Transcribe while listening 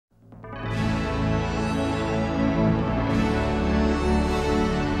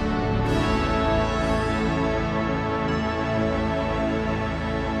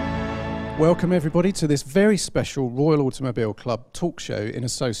Welcome everybody to this very special Royal Automobile Club talk show in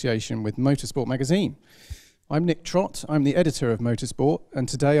association with Motorsport magazine. I'm Nick Trott, I'm the editor of Motorsport, and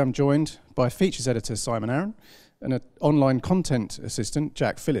today I'm joined by features editor Simon Arron and an online content assistant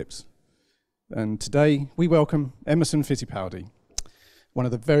Jack Phillips. And today we welcome Emerson Fittipaldi, one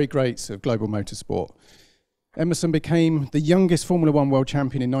of the very greats of global motorsport. Emerson became the youngest Formula One world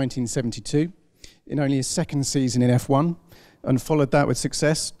champion in 1972 in only his second season in F1, and followed that with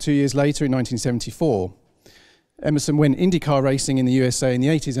success 2 years later in 1974. Emerson went IndyCar racing in the USA in the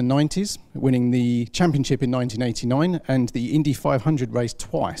 80s and 90s, winning the championship in 1989 and the Indy 500 race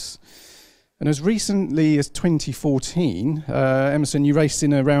twice. And as recently as 2014, Emerson, you raced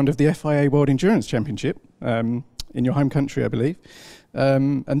in a round of the FIA World Endurance Championship in your home country, I believe.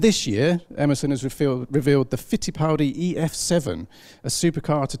 And this year, Emerson has revealed the Fittipaldi EF7, a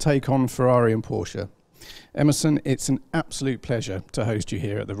supercar to take on Ferrari and Porsche. Emerson, it's an absolute pleasure to host you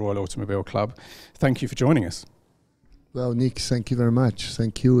here at the Royal Automobile Club. Thank you for joining us. Well, Nick, thank you very much.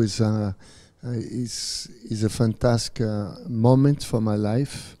 Thank you. It's a fantastic moment for my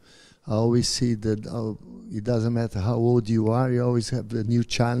life. I always see that it doesn't matter how old you are, you always have a new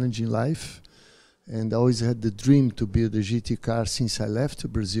challenge in life. And I always had the dream to build a GT car since I left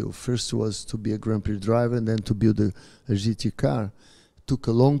Brazil. First was to be a Grand Prix driver and then to build a GT car. Took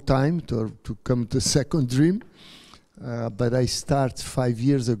a long time to come to the second dream, but I started 5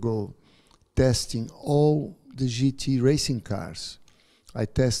 years ago testing all the GT racing cars. I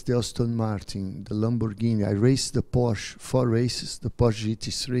tested the Aston Martin, the Lamborghini. I raced the Porsche 4 races, the Porsche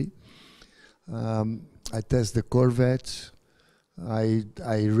GT3. I tested the Corvette. I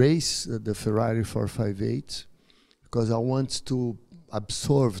raced the Ferrari 458 because I want to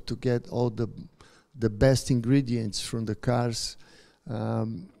absorb, to get all the best ingredients from the cars.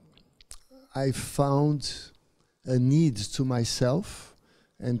 I found a need to myself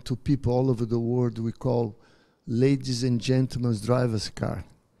and to people all over the world we call ladies and gentlemen's driver's car.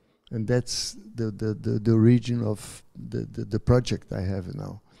 And that's the origin of the project I have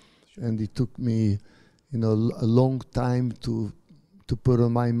now. Sure. And it took me, a long time to put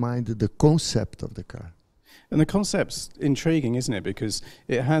on my mind the concept of the car. And the concept's intriguing, isn't it? Because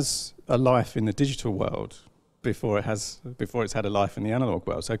it has a life in the digital world before it's had a life in the analog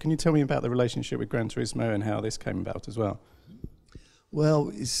world. So can you tell me about the relationship with Gran Turismo and how this came about as well? Well,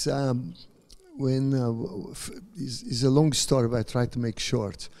 it's a long story, but I try to make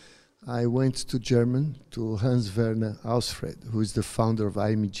short. I went to Germany, to Hans-Werner Ausfred, who is the founder of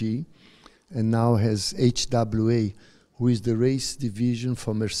IMG, and now has HWA, who is the race division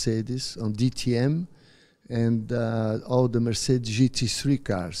for Mercedes on DTM, and all the Mercedes GT3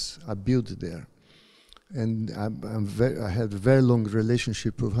 cars are built there. And I had a very long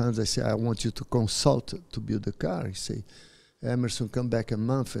relationship with Hans. I said, I want you to consult to build the car. He said, Emerson, come back a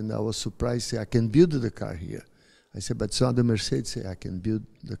month. And I was surprised. Say, I can build the car here. I said, but it's not the Mercedes. Say, I can build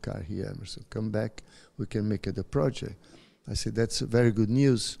the car here, Emerson. Come back. We can make it a project. I said, that's very good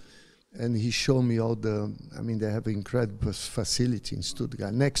news. And he showed me all they have an incredible facility in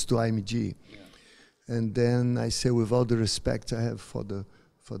Stuttgart, next to IMG. Yeah. And then I said, with all the respect I have for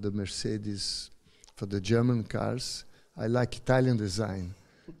the Mercedes, for the German cars, I like Italian design.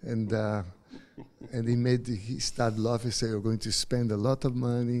 And he started laughing, say, you're going to spend a lot of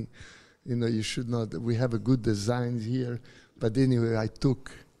money, you should not, we have a good design here. But anyway, I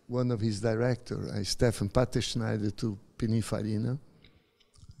took one of his directors, Stefan Patterschneider, to Pininfarina,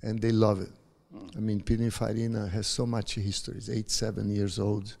 and they love it. I mean, Pininfarina has so much history. It's 87 years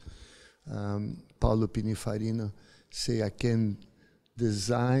old. Paulo Pininfarina say, I can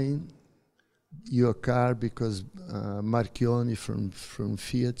design your car because Marchionni from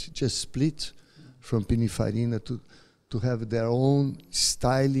Fiat just split from Pininfarina to have their own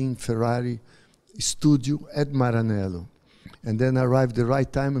styling Ferrari studio at Maranello. And then arrived the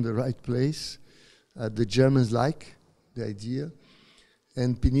right time and the right place. The Germans like the idea.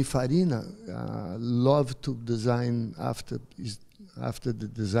 And Pininfarina loved to design after they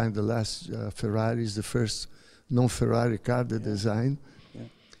designed the last Ferrari, is the first non-Ferrari car they designed. Yeah.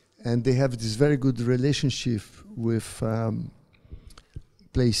 And they have this very good relationship with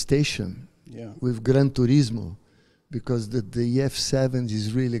PlayStation, with Gran Turismo, because the EF7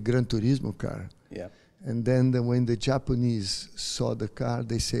 is really a Gran Turismo car. Yeah. And then when the Japanese saw the car,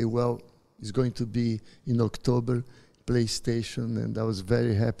 they say, well, it's going to be in October, PlayStation, and I was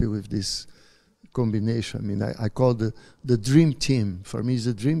very happy with this combination. I mean, I call the dream team. For me, it's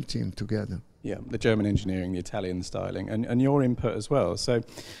a dream team together. Yeah, the German engineering, the Italian styling, and your input as well. So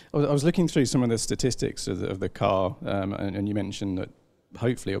I was looking through some of the statistics of the car, and you mentioned that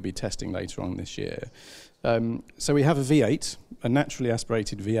hopefully it'll be testing later on this year. So we have a V8, a naturally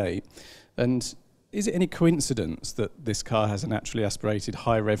aspirated V8. And is it any coincidence that this car has a naturally aspirated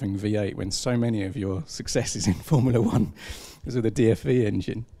high-revving V8 when so many of your successes in Formula One is with a DFV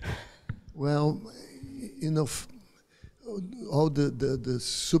engine? Well, you know, all the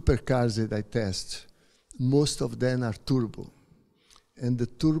supercars that I test, most of them are turbo. And the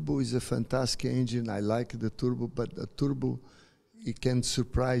turbo is a fantastic engine. I like the turbo, but the turbo, it can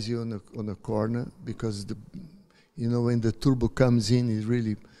surprise you on a corner because, when the turbo comes in, it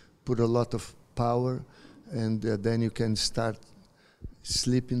really put a lot of power, and then you can start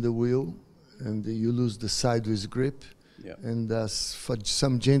slipping the wheel, and you lose the sideways grip. Yeah. And for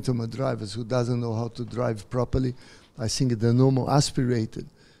some gentleman drivers who doesn't know how to drive properly, I think the normal aspirated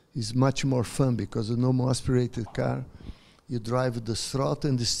is much more fun, because a normal aspirated car, you drive the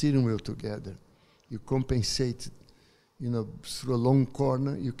throttle and the steering wheel together. You compensate, through a long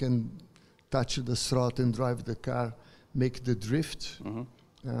corner, you can touch the throttle and drive the car, make the drift.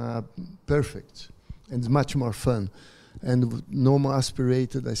 Perfect, and it's much more fun. And normal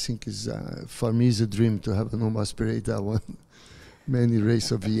aspirated, I think, is for me is a dream to have a normal aspirated. I won many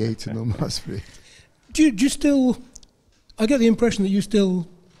races of V8 normal aspirated. Do you still? I get the impression that you still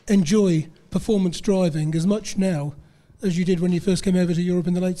enjoy performance driving as much now as you did when you first came over to Europe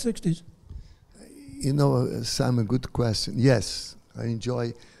in the late '60s. Simon, good question. Yes, I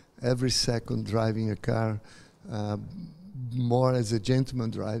enjoy every second driving a car. More as a gentleman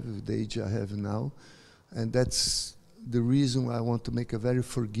driver with the age I have now, and that's the reason why I want to make a very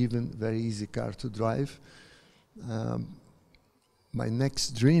forgiving, very easy car to drive. My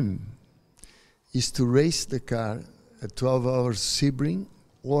next dream is to race the car at 12 hours Sebring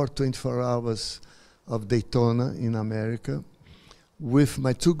or 24 hours of Daytona in America with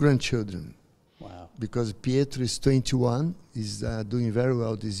my 2 grandchildren. Wow. Because Pietro is 21, he's doing very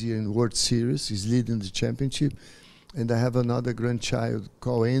well this year in the World Series, he's leading the championship. And I have another grandchild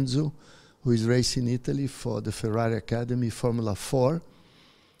called Enzo, who is racing in Italy for the Ferrari Academy Formula 4.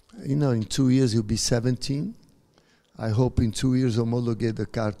 In 2 years he'll be 17. I hope in 2 years homologate the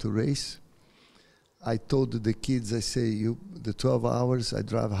car to race. I told the kids, I say, the 12 hours, I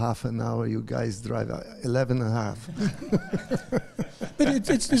drive half an hour, you guys drive 11 and a half. But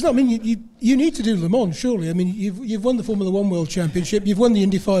it's not, you need to do Le Mans, surely. I mean, you've won the Formula One World Championship, you've won the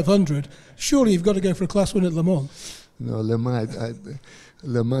Indy 500. Surely you've got to go for a class win at Le Mans. No,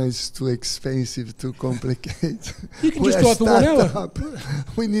 Le Mans is too expensive, too complicated. You can just drive for 1 hour.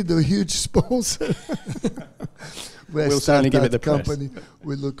 We need a huge sponsor. We'll certainly give it the company. press.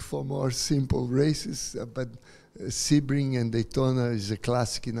 We look for more simple races, but Sebring and Daytona is a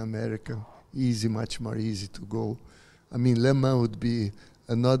classic in America. Easy, much more easy to go. Le Mans would be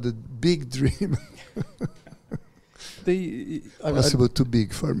another big dream. Possible too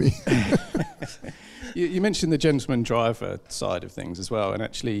big for me. You mentioned the gentleman driver side of things as well, and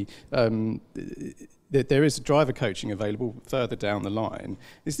actually there is driver coaching available further down the line.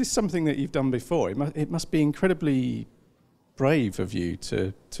 Is this something that you've done before? It must be incredibly brave of you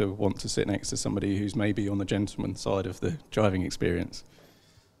to want to sit next to somebody who's maybe on the gentleman side of the driving experience.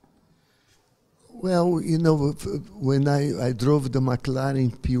 Well, when I drove the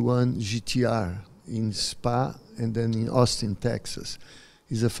McLaren P1 GTR in Spa and then in Austin, Texas,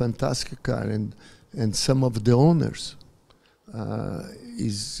 it's a fantastic car, and some of the owners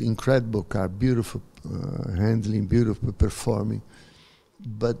is incredible car, beautiful handling, beautiful performing,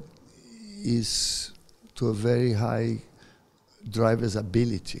 but is to a very high driver's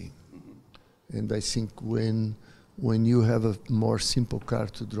ability. And I think when you have a more simple car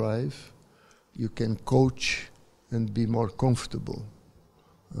to drive, you can coach and be more comfortable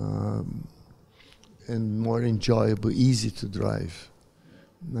and more enjoyable, easy to drive.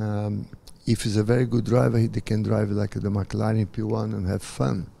 If he's a very good driver, they can drive like the McLaren P1 and have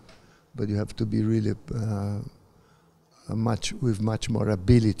fun. But you have to be really with much more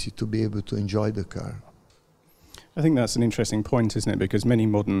ability to be able to enjoy the car. I think that's an interesting point, isn't it? Because many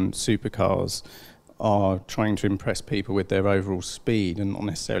modern supercars are trying to impress people with their overall speed and not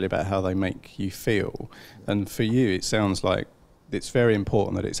necessarily about how they make you feel. And for you, it sounds like it's very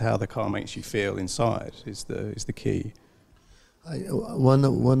important that it's how the car makes you feel inside is the key.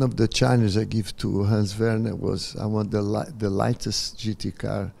 One of the challenges I give to Hans Werner was I want the lightest GT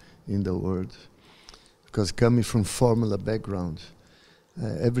car in the world, because coming from Formula background,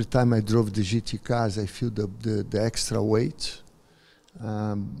 every time I drove the GT cars, I feel the extra weight.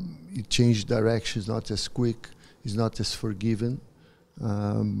 It changed direction, it's not as quick, it's not as forgiving.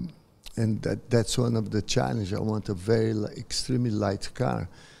 And that's one of the challenges. I want a very extremely light car.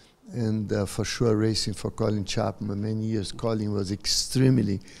 And for sure, racing for Colin Chapman, many years, Colin was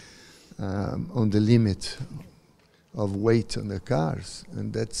extremely on the limit of weight on the cars.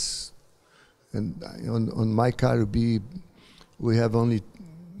 And that's And on my car, we have only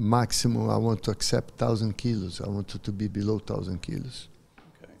maximum, I want to accept 1,000 kilos. I want it to be below 1,000 kilos.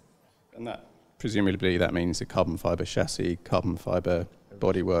 Okay. And that, presumably, that means a carbon fibre chassis, carbon fibre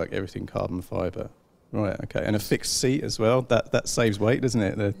bodywork, everything carbon fibre. Right, okay. And a fixed seat as well. That saves weight, doesn't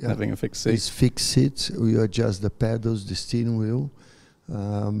it, having a fixed seat? It's fixed seats. We adjust the pedals, the steering wheel.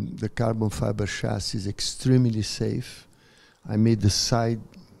 The carbon fibre chassis is extremely safe. I made the side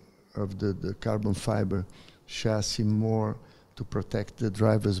of the carbon fibre chassis more to protect the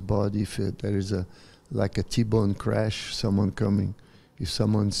driver's body if there is like a T-bone crash, someone coming. If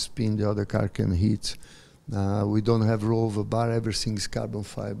someone spin, the other car can hit. We don't have rollover bar. Everything is carbon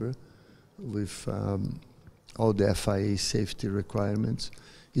fibre with all the FIA safety requirements.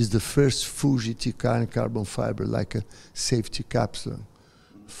 It's the first full GT car in carbon fibre, like a safety capsule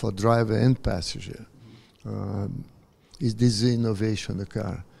for driver and passenger. This is innovation, the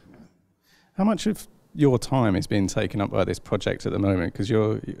car. How much of your time is being taken up by this project at the moment? Because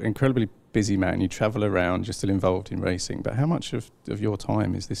you're an incredibly busy man, you travel around, you're still involved in racing, but how much of your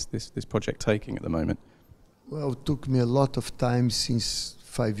time is this project taking at the moment? Well, it took me a lot of time since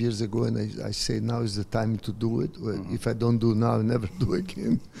 5 years ago, and I say now is the time to do it. Well, if I don't do now, I'll never do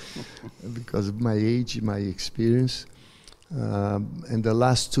again because of my age, my experience. And the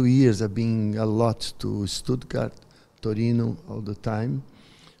last 2 years I've been a lot to Stuttgart, Torino all the time,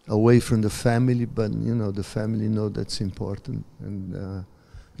 away from the family, but you know, the family know that's important. And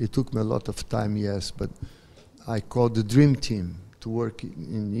it took me a lot of time, yes, but I call the dream team to work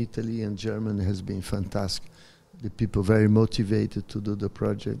in Italy and Germany has been fantastic. The people very motivated to do the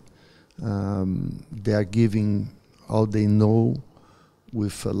project. They are giving all they know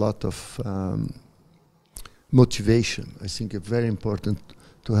with a lot of motivation. I think it's very important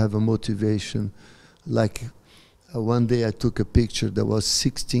to have a motivation. Like one day I took a picture, there was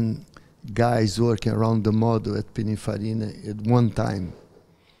 16 guys working around the model at Pininfarina at one time.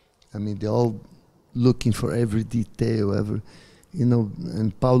 I mean, they're all looking for every detail, you know,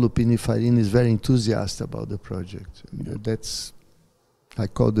 and Paolo Pininfarina is very enthusiastic about the project. That's, I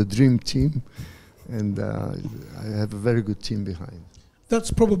call the dream team, and I have a very good team behind.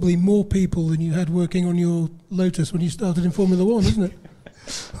 That's probably more people than you had working on your Lotus when you started in Formula One, isn't it?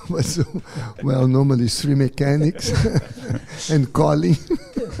 Well, normally 3 mechanics and Colin.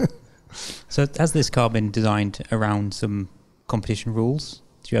 So has this car been designed around some competition rules?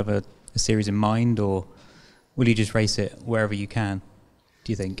 Do you have a series in mind, or will you just race it wherever you can,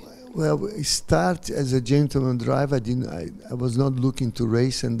 do you think? Well, I start as a gentleman driver. I was not looking to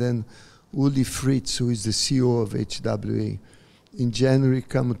race, and then Uli Fritz, who is the CEO of HWA, in January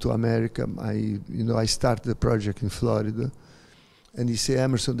come to America. I started the project in Florida, and he said,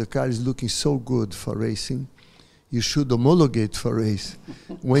 Emerson, the car is looking so good for racing. You should homologate for race.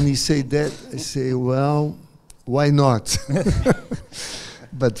 When he said that, I say, well, why not?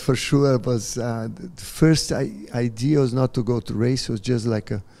 But for sure, it was the first idea was not to go to race. It was just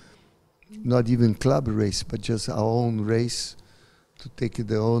like not even club race, but just our own race to take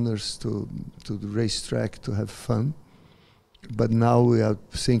the owners to the racetrack to have fun. But now we are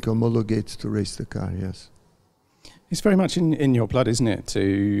thinking homologate to race the car. Yes, it's very much in your blood, isn't it,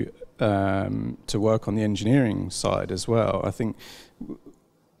 to work on the engineering side as well. I think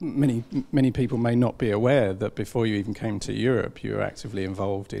many people may not be aware that before you even came to Europe, you were actively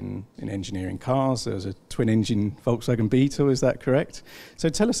involved in engineering cars. There was a twin-engine Volkswagen Beetle, is that correct? So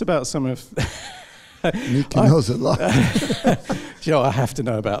tell us about some of... Nick knows a lot. You know, I have to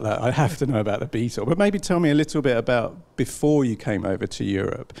know about that. I have to know about the Beetle. But maybe tell me a little bit about before you came over to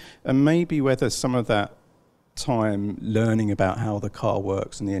Europe, and maybe whether some of that time learning about how the car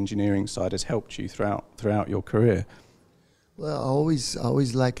works and the engineering side has helped you throughout your career. Well, I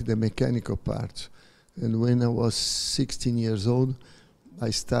always liked the mechanical part. And when I was 16 years old,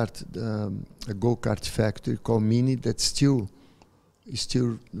 I started a go-kart factory called Mini that still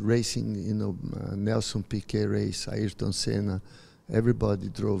racing, you know, Nelson Piquet race, Ayrton Senna. Everybody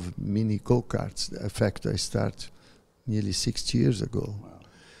drove Mini go-karts. In fact, I started nearly 60 years ago.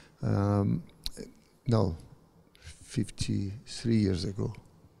 Wow. No, 53 years ago,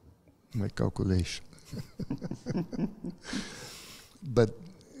 my calculation.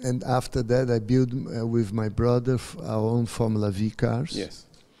 And after that, I built with my brother our own Formula V cars. Yes.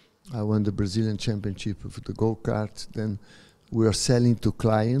 I won the Brazilian Championship of the go-kart. Then we are selling to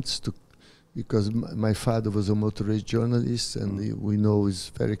clients because my father was a motor race journalist, and we know it's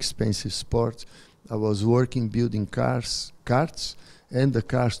very expensive sport. I was working building karts, and the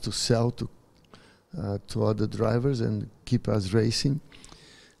cars to sell to other drivers and keep us racing.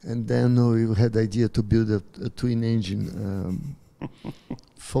 And then we had the idea to build a twin-engine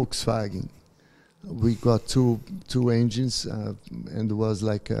Volkswagen. we got two engines, and it was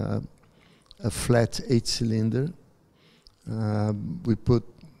like a flat 8-cylinder.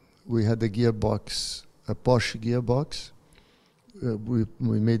 We had a gearbox, a Porsche gearbox.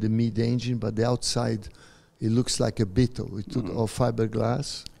 We made a mid-engine, but the outside, it looks like a Beetle. We took all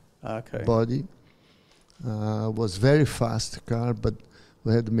fiberglass body. Was very fast car, but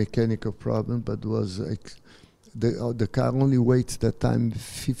we had a mechanical problem. But was the car only weighed that time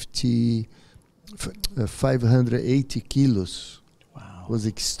 580 kilos. Wow. Was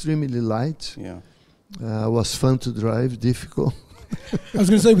extremely light. Yeah. Was fun to drive, difficult. I was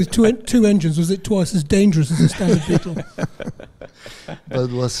going to say, with two engines, was it twice as dangerous as a standard Beetle? But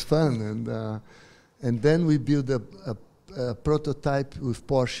it was fun, and then we built a prototype with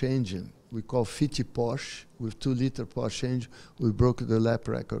Porsche engine. We call Fittipaldi with 2-liter Porsche engine. We broke the lap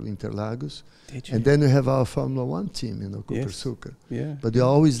record in Interlagos. Did you? And then we have our Formula One team, Cooper Sucker. Yeah. But you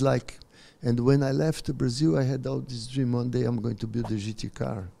always like. And when I left Brazil, I had all this dream. One day I'm going to build a GT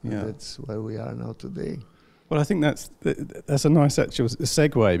car. Yeah. And that's where we are now today. Well, I think that's a nice actual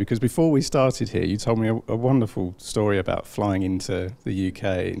segue, because before we started here, you told me a wonderful story about flying into the UK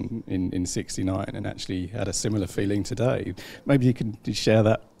in '69, and actually had a similar feeling today. Maybe you can share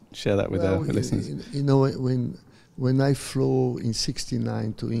that with the listeners. When I flew in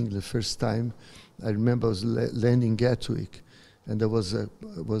 '69 to England first time, I remember I was landing Gatwick, and there was a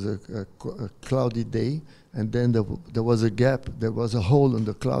cloudy day, and then there was a gap, there was a hole in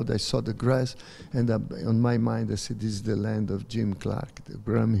the cloud. I saw the grass, and on my mind I said, this is the land of Jim Clark, the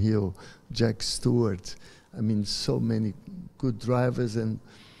Graham Hill, Jack Stewart. I mean, so many good drivers, and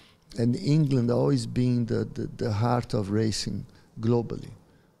England always being the heart of racing globally.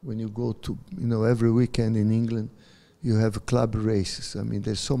 When you go to, every weekend in England, you have club races. I mean,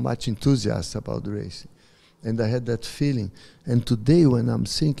 there's so much enthusiasm about racing. And I had that feeling. And today, when I'm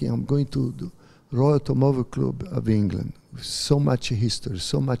thinking I'm going to the Royal Automobile Club of England, with so much history,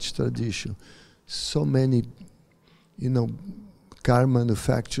 so much tradition, so many, car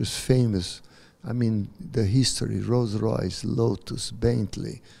manufacturers famous. I mean, the history, Rolls-Royce, Lotus,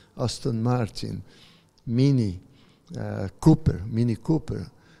 Bentley, Aston Martin, Mini Cooper.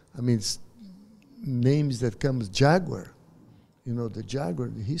 I mean, it's names that comes, Jaguar. The Jaguar,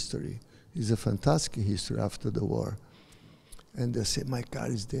 the history is a fantastic history after the war. And they say, my car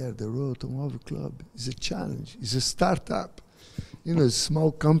is there, the Royal Automobile Club. It's a challenge, it's a startup. A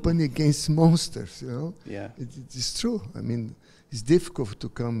small company against monsters, Yeah. It's true. I mean, it's difficult to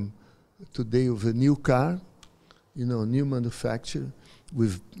come today with a new car, new manufacturer,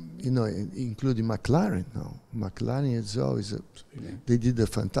 with, including McLaren now. McLaren as well they did a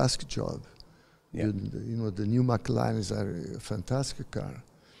fantastic job. Yeah. The new McLarens are a fantastic car.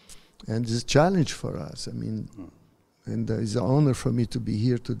 And it's a challenge for us. I mean, and it's an honor for me to be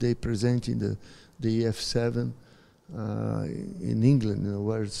here today presenting the EF7 in England,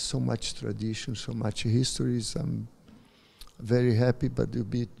 where there's so much tradition, so much history. I'm very happy, but there'll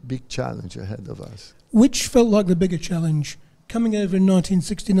be a big challenge ahead of us. Which felt like the bigger challenge, coming over in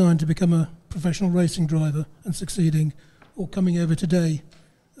 1969 to become a professional racing driver and succeeding, or coming over today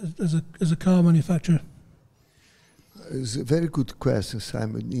as a car manufacturer? It's a very good question,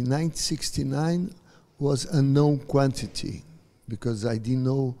 Simon. In 1969 was unknown quantity, because I didn't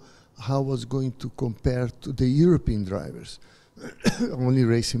know how I was going to compare to the European drivers. Only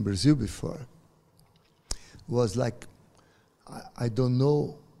racing Brazil before. Was like, I don't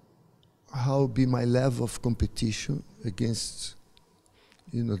know how be my level of competition against,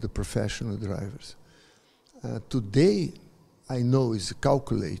 the professional drivers. Today, I know it's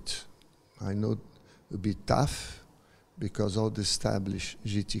calculate. I know it'll be tough, because all the established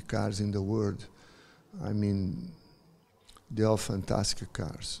GT cars in the world, I mean, they're all fantastic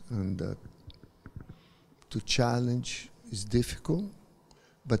cars. And to challenge is difficult,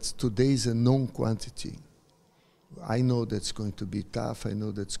 but today is a known quantity. I know that's going to be tough. I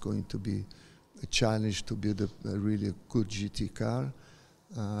know that's going to be a challenge to build a really good GT car,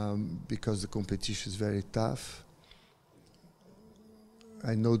 because the competition is very tough.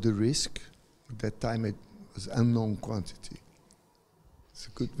 I know the risk. At that time, it was unknown quantity. It's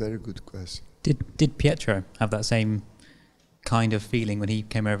a very good question. Did Pietro have that same kind of feeling when he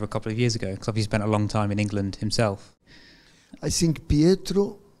came over a couple of years ago? Because he spent a long time in England himself. I think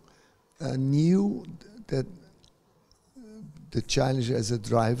Pietro knew that the challenge as a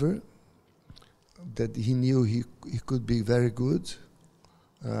driver, that he knew he could be very good.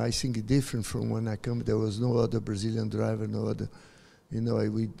 I think different from when I came. There was no other Brazilian driver, no other.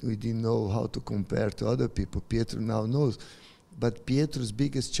 We didn't know how to compare to other people. Pietro now knows. But Pietro's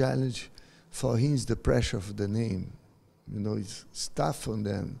biggest challenge for him is the pressure of the name. It's tough on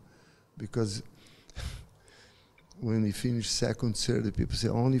them, because When he finished second, third, the people say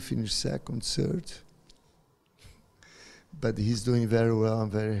only finished second, third. But he's doing very well. I'm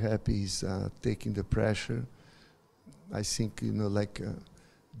very happy. He's taking the pressure. I think, like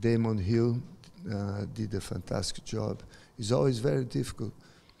Damon Hill did a fantastic job. It's always very difficult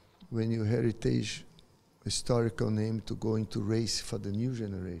when you heritage historical name to go into race for the new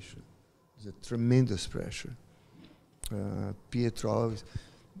generation. It's a tremendous pressure. Pietro always,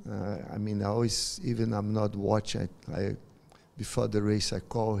 I always, even I'm not watching, before the race I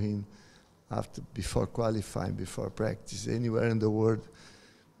call him, before qualifying, before practice, anywhere in the world,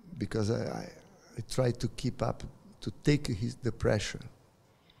 because I try to keep up, to take the pressure.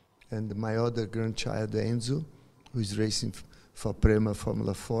 And my other grandchild, Enzo, who is racing for Prema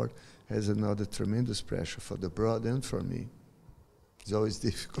Formula 4, has another tremendous pressure for the brother and for me. It's always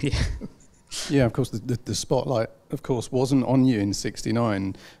difficult. Yeah. Yeah, of course, the spotlight, of course, wasn't on you in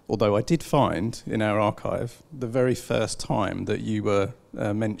 '69, although I did find in our archive the very first time that you were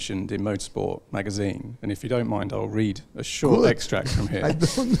mentioned in Motorsport magazine. And if you don't mind, I'll read a short extract from here.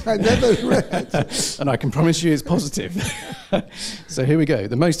 I never read. And I can promise you it's positive. So here we go.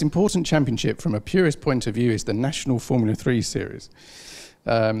 The most important championship from a purist point of view is the National Formula 3 Series.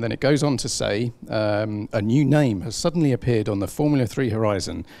 Then it goes on to say, a new name has suddenly appeared on the Formula 3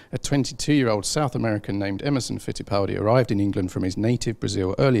 horizon. A 22-year-old South American named Emerson Fittipaldi arrived in England from his native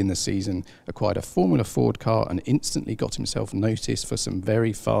Brazil early in the season, acquired a Formula Ford car and instantly got himself noticed for some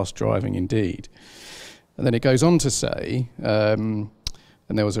very fast driving indeed. And then it goes on to say, and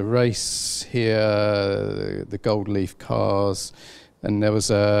there was a race here, the Gold Leaf cars, and there was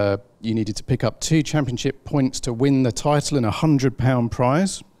you needed to pick up 2 championship points to win the title and a £100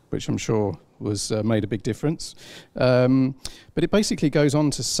 prize, which I'm sure was made a big difference. But it basically goes on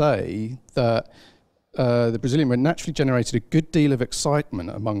to say that the Brazilian were naturally generated a good deal of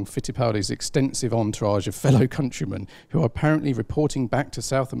excitement among Fittipaldi's extensive entourage of fellow countrymen who are apparently reporting back to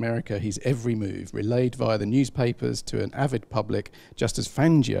South America his every move, relayed via the newspapers to an avid public, just as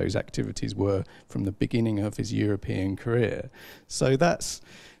Fangio's activities were from the beginning of his European career. So that's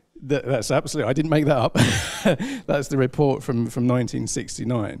absolutely, I didn't make that up. That's the report from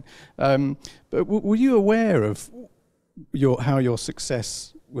 1969. But were you aware of how your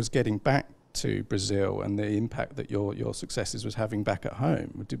success was getting back to Brazil and the impact that your successes was having back at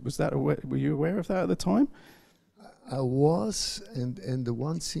home? Were you aware of that at the time? I was, and the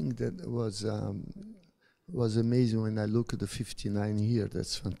one thing that was amazing when I look at the 59 here,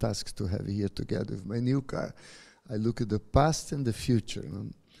 that's fantastic to have here together with my new car. I look at the past and the future.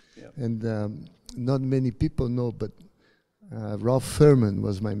 Yep. And not many people know, but Ralph Furman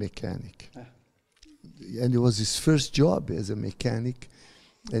was my mechanic. And it was his first job as a mechanic.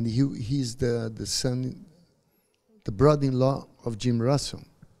 And he's the son, the brother-in-law of Jim Russell.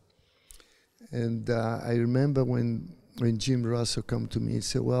 And I remember when Jim Russell come to me and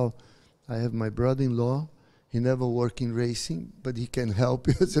said, well, I have my brother-in-law. He never worked in racing, but he can help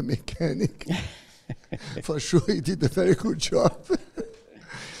you as a mechanic. For sure, he did a very good job.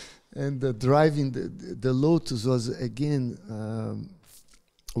 And driving the Lotus was, again,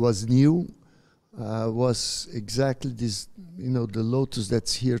 was new. Was exactly this, the Lotus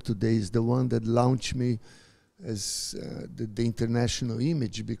that's here today is the one that launched me as the international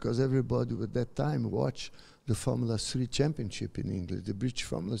image, because everybody at that time watched the Formula 3 Championship in England. The British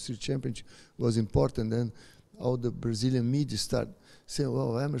Formula 3 Championship was important. Then all the Brazilian media start saying,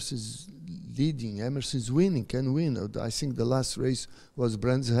 well, Emerson's leading, Emerson's winning, can win. I think the last race was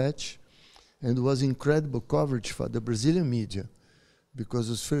Brands Hatch, and it was incredible coverage for the Brazilian media, because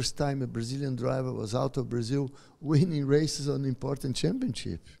it was the first time a Brazilian driver was out of Brazil winning races on important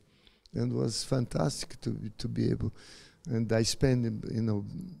championship. And it was fantastic to be able. And I spent,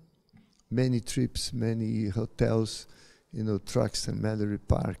 many trips, many hotels, Truxton, Mallory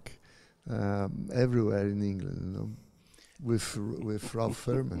Park, everywhere in England, with Ralph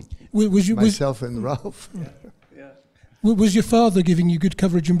Furman. Myself and Ralph. Yeah. Was your father giving you good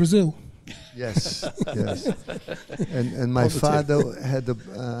coverage in Brazil? Yes, yes. And my father had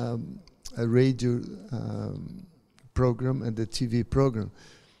a radio program and a TV program.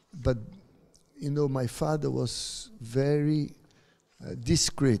 But, my father was very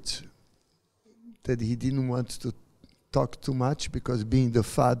discreet, that he didn't want to talk too much, because being the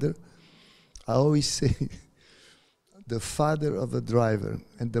father, I always say, the father of a driver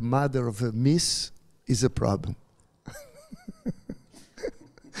and the mother of a miss is a problem.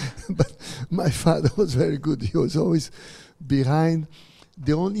 But my father was very good. He was always behind.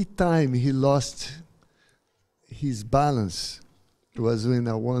 The only time he lost his balance was when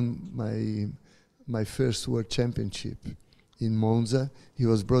I won my first World Championship in Monza. He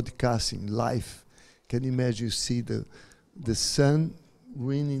was broadcasting live, Can you imagine? You see the son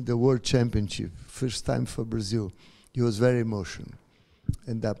winning the World Championship, first time for Brazil. He was very emotional,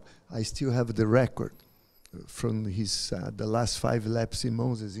 and I still have the record from his the last 5 laps in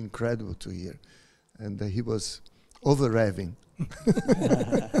Monza. Is incredible to hear, and he was over-revving.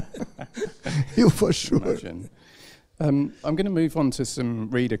 You for sure. Imagine. I'm going to move on to some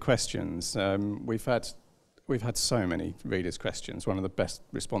reader questions. We've had so many readers' questions. One of the best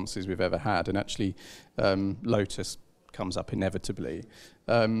responses we've ever had, and actually, Lotus comes up inevitably.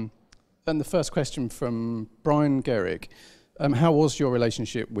 And the first question from Brian Gerrig: how was your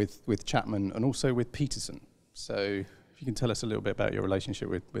relationship with Chapman and also with Peterson? So, if you can tell us a little bit about your relationship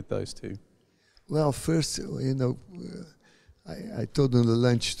with those two. Well, first, I told on the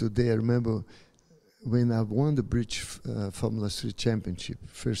lunch today. I remember when I won the British Formula 3 Championship.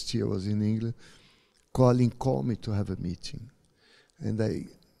 First year I was in England. Colin called me to have a meeting, and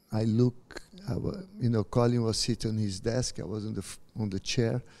I look. Colin was sitting on his desk. I was on the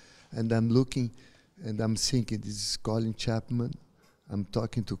chair, and I'm looking, and I'm thinking, this is Colin Chapman. I'm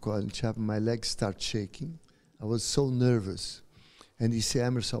talking to Colin Chapman. My legs start shaking. I was so nervous. And he said,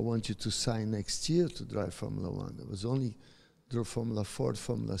 Emerson, I want you to sign next year to drive Formula 1. I was only drove Formula 4,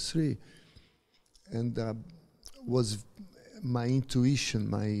 Formula 3. And was my intuition,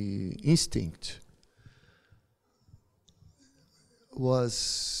 my instinct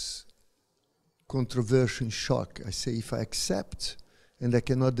was controversial shock. I say, if I accept and I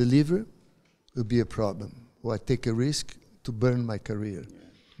cannot deliver, it will be a problem. Or I take a risk to burn my career.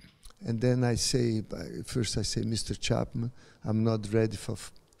 Yeah. And then I say, first I say, Mr. Chapman, I'm not ready for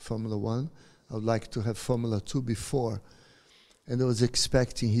Formula 1. I would like to have Formula 2 before. And I was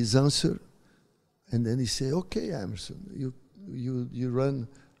expecting his answer. And then he said, okay, Emerson, you run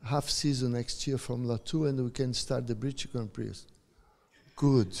half season next year, Formula 2, and we can start the British Grand Prix.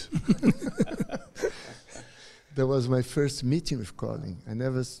 Good. That was my first meeting with Colin. I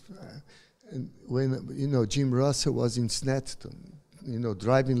never, and when, Jim Russell was in Snetterton,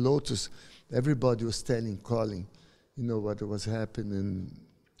 driving Lotus, everybody was telling Colin, what was happening.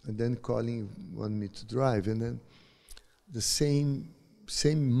 And then Colin wanted me to drive. And then the same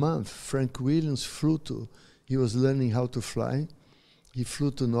month, Frank Williams he was learning how to fly. He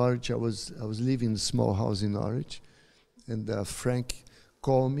flew to Norwich. I was living in a small house in Norwich. And Frank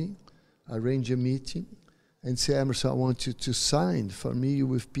called me, arranged a meeting, and said, Emerson, I want you to sign for me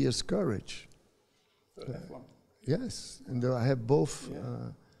with Pierce Courage. Yes, and I have both. Yeah.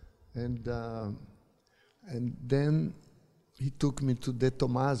 And then he took me to De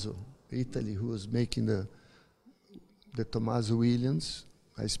Tomaso, Italy, who was making the Tommaso Williams.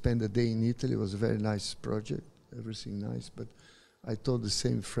 I spent a day in Italy. It was a very nice project, everything nice. But I told the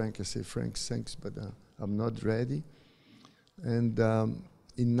same Frank. I said, Frank, thanks, but I'm not ready. And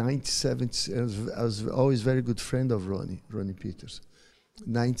in 1970, I was always very good friend of Ronnie Peters.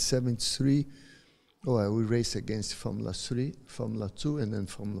 1973, we raced against Formula 3, Formula 2, and then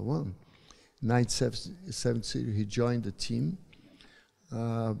Formula 1. 1973, he joined the team.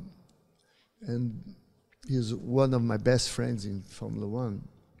 And he's one of my best friends in Formula 1.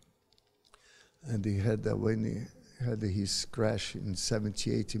 And he had when he had his crash in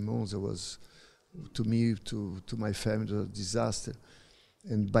 78 in Monza, was, to me, to my family, was a disaster.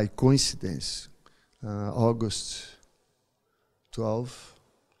 And by coincidence, August 12,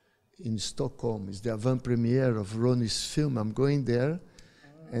 in Stockholm, is the avant-premiere of Ronnie's film. I'm going there,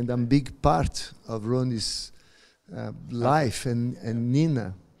 and I'm big part of Ronnie's life, and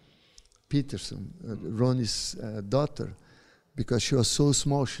Nina Peterson, Ronnie's daughter, because she was so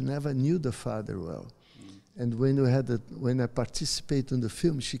small, she never knew the father well. And when I participated in the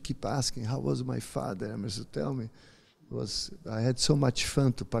film, she kept asking, how was my father? Emerson, tell me. I had so much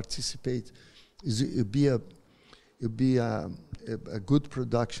fun to participate. It'd be a good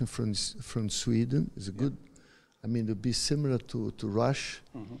production from Sweden. It's a good, it'd be similar to Rush,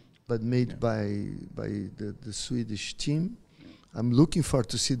 but made by the Swedish team. I'm looking forward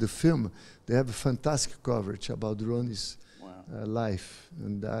to see the film. They have a fantastic coverage about Ronnie's life,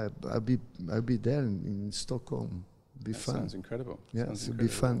 and I'll be there in Stockholm. It'll be fun. Sounds incredible. Yes, it'll be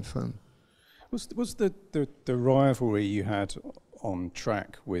fun. Was the rivalry you had on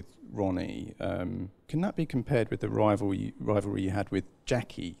track with Ronnie, can that be compared with the rivalry you had with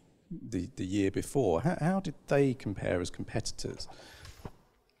Jackie the year before? How did they compare as competitors?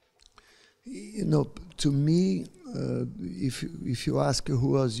 To me, if you ask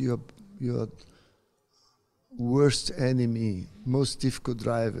who was your worst enemy, most difficult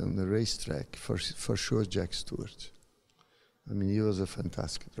driver on the racetrack, for sure Jack Stewart. He was a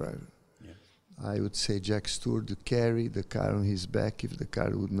fantastic driver. I would say Jack Stewart to carry the car on his back if the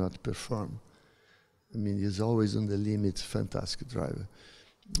car would not perform. I mean, he's always on the limit, fantastic driver.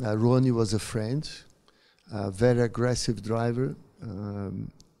 Ronnie was a friend, very aggressive driver,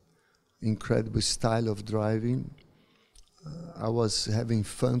 incredible style of driving. I was having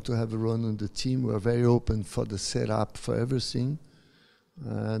fun to have Ron on the team. We were very open for the setup, for everything.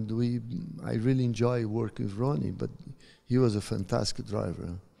 And I really enjoy working with Ronnie, but he was a fantastic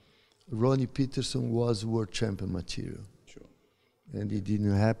driver. Ronnie Peterson was world champion material. Sure. And it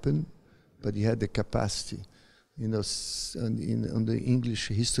didn't happen, but he had the capacity. You know, on the English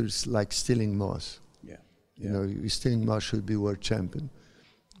history, it's like Stirling Moss. Yeah. You know, Stirling Moss should be world champion,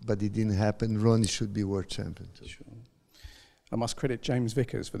 but it didn't happen. Ronnie should be world champion too. Sure. I must credit James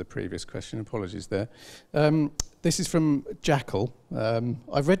Vickers for the previous question. Apologies there. This is from Jackal.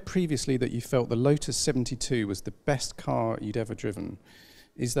 I've read previously that you felt the Lotus 72 was the best car you'd ever driven.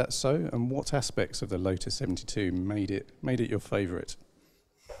 Is that so? And what aspects of the Lotus 72 made it your favourite?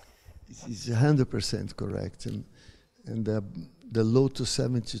 It's 100% correct. And the Lotus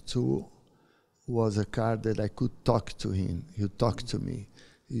 72 was a car that I could talk to him. He would talk to me.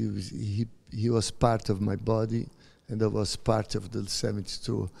 He was part of my body, and I was part of the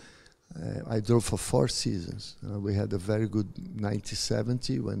 72. I drove for 4 seasons. We had a very good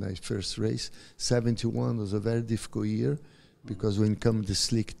 1970 when I first raced. 71 was a very difficult year because when come the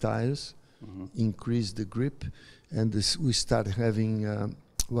slick tires, increased the grip, and we started having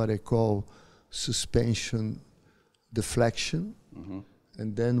what I call suspension deflection.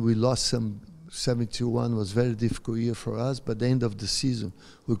 And then we lost some. 71 was a very difficult year for us, but at the end of the season,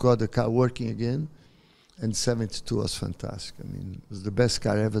 we got the car working again. And 72 was fantastic. I mean, it was the best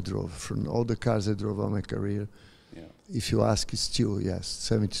car I ever drove. From all the cars I drove all my career, if you ask, it's still, yes,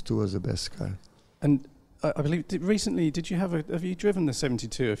 72 was the best car. And I believe recently, have you driven the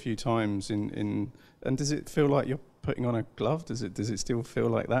 72 a few times? And does it feel like you're putting on a glove? Does it still feel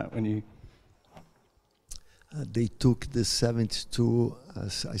like that when you? They took the 72,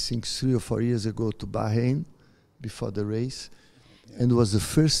 I think 3 or 4 years ago to Bahrain before the race, and it was the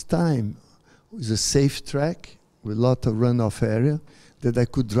first time. It was a safe track with a lot of runoff area that I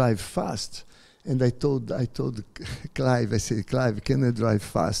could drive fast. And I told Clive, I said, Clive, can I drive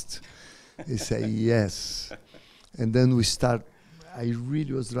fast? He said, yes. And then I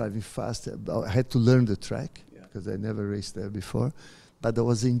really was driving fast. I had to learn the track because I never raced there before. But I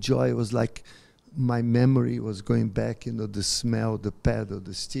was enjoying, it was like my memory was going back, you know, the smell, the pedal,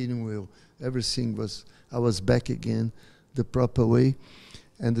 the steering wheel, everything was, I was back again the proper way.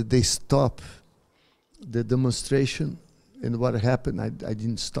 And they stopped the demonstration, and what happened, I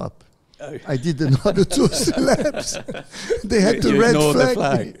didn't stop. Oh. I did another 2 laps. They had to red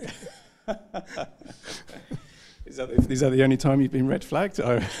flag me. Is that the only time you've been red flagged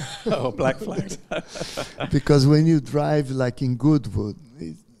or black flagged? Because when you drive like in Goodwood,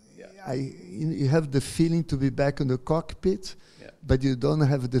 you have the feeling to be back in the cockpit, but you don't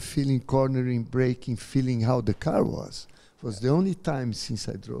have the feeling cornering, braking, feeling how the car was. It was the only time since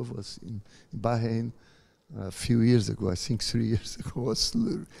I drove was in Bahrain a few years ago. I think 3 years ago. It was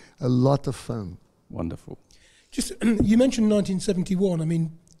a lot of fun. Wonderful. Just you mentioned 1971. I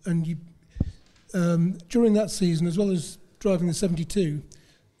mean, and you during that season, as well as driving the 72,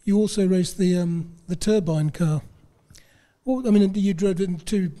 you also raced the turbine car. Well, I mean, you drove it in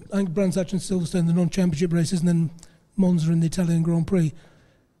 2, I think, Brands Hatch and Silverstone, the non-championship races, and then Monza in the Italian Grand Prix.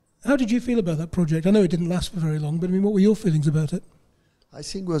 How did you feel about that project? I know it didn't last for very long, but I mean, what were your feelings about it? I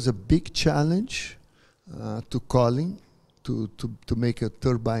think it was a big challenge to Colin to make a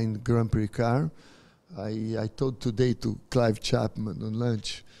turbine Grand Prix car. I told today to Clive Chapman on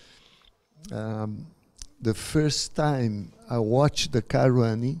lunch, the first time I watched the car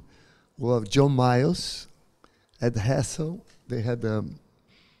running was John Miles at Hassel. They had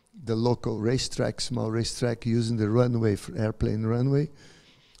the local racetrack, small racetrack, using the runway for airplane runway.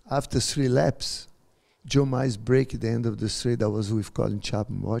 After 3 laps, Joe Miles braked at the end of the straight. I was with Colin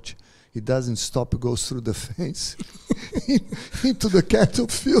Chapman watch. He doesn't stop, goes through the fence into the cattle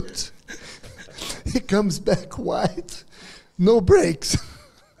field. He comes back white, no brakes.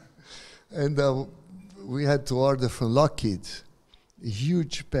 And we had to order from Lockheed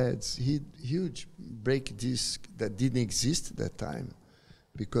huge pads, huge brake disc that didn't exist at that time,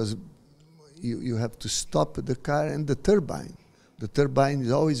 because you have to stop the car and the turbine. The turbine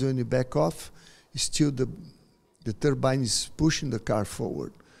is always, when you back off, still the turbine is pushing the car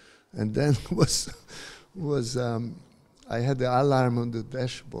forward. And then I had the alarm on the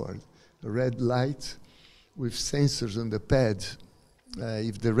dashboard, a red light with sensors on the pad.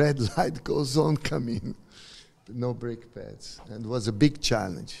 If the red light goes on, come in. No brake pads. And it was a big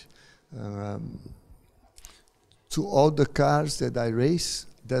challenge. To all the cars that I raced,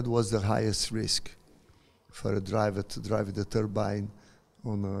 that was the highest risk. for a driver to drive the turbine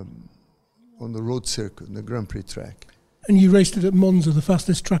on the road circuit, on the Grand Prix track. And you raced it at Monza, the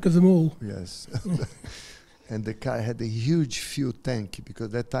fastest track of them all. Yes. And the car had a huge fuel tank, because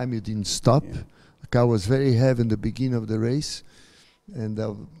that time you didn't stop. Yeah. The car was very heavy in the beginning of the race, and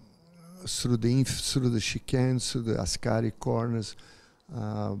through the chicanes, through the Ascari corners,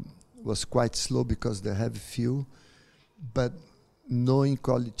 was quite slow because the heavy fuel. But knowing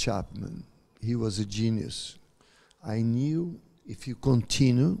Colin Chapman, he was a genius. I knew if you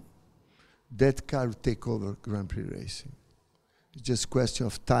continue, that car would take over Grand Prix racing. It's just a question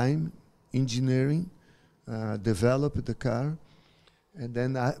of time, engineering, develop the car, and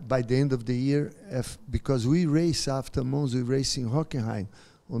then by the end of the year, because we race after Monza, we race in Hockenheim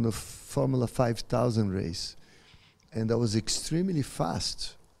on a Formula 5000 race, and I was extremely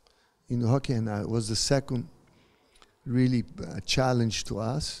fast in Hockenheim. It was the second really challenge to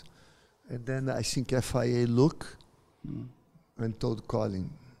us, and then I think FIA looked and told Colin,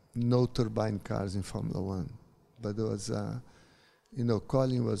 no turbine cars in Formula 1. But it was,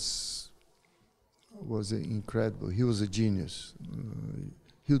 Colin was incredible. He was a genius.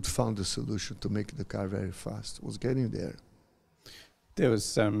 He would found a solution to make the car very fast. It was getting there. There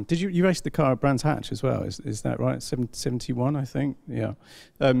was. Did you race the car at Brands Hatch as well? Is that right? 71, I think. Yeah.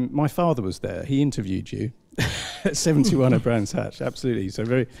 My father was there. He interviewed you at 71 at Brands Hatch. Absolutely. So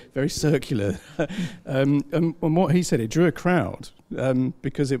very, very circular. And what he said, it drew a crowd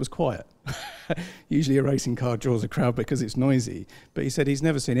because it was quiet. Usually a racing car draws a crowd because it's noisy. But he said he's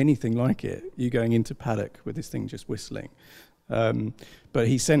never seen anything like it. You going into paddock with this thing just whistling. But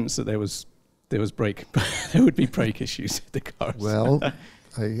he sensed that there would be brake issues with the cars. Well,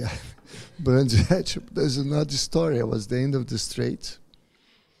 Brands Hatch, there's another story. I was the end of the straight.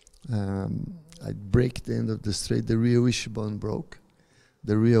 I break the end of the straight. The rear wishbone broke.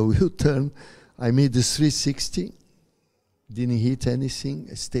 The rear wheel turned. I made the 360. Didn't hit anything.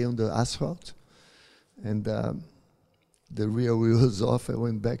 I stay on the asphalt. And the rear wheel was off. I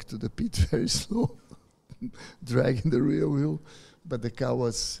went back to the pit very slow, dragging the rear wheel. But the car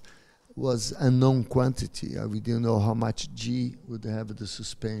was unknown quantity. We didn't know how much G would have the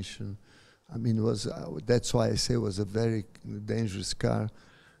suspension. I mean, it was that's why I say it was a very dangerous car,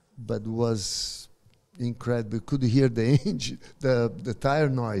 but was incredible. You could hear the engine, the tire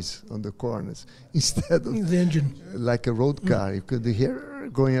noise on the corners instead of the engine, like a road car. You could hear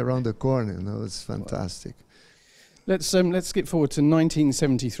going around the corner. It was fantastic. Let's skip forward to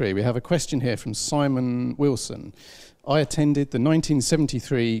 1973. We have a question here from Simon Wilson. I attended the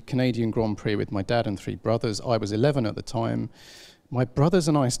 1973 Canadian Grand Prix with my dad and 3 brothers. I was 11 at the time. My brothers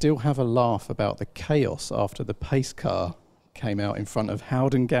and I still have a laugh about the chaos after the pace car came out in front of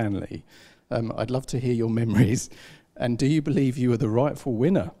Howden Ganley. I'd love to hear your memories. And do you believe you were the rightful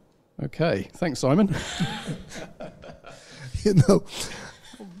winner? Okay, thanks, Simon.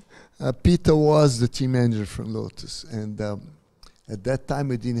 Peter was the team manager from Lotus, and at that time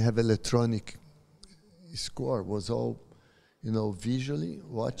we didn't have electronic score. It was all, visually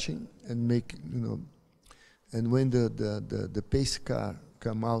watching and make, and when the pace car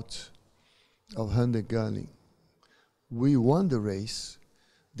come out of Howden Ganley, we won the race.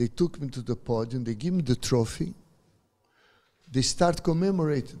 They took me to the podium. They give me the trophy. They start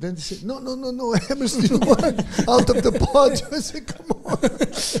commemorating. Then they say, no, Emerson won out of the podium. I said, come on.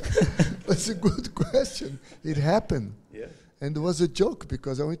 That's a good question. It happened. Yeah. And it was a joke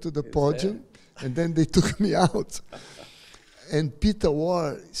because I went to the podium and then they took me out. And Peter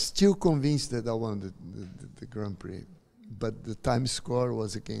War still convinced that I won the Grand Prix. But the time score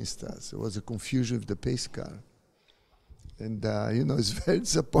was against us. It was a confusion with the pace car. And, it's very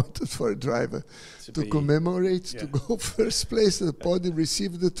disappointing for a driver to commemorate, to go first place at the podium,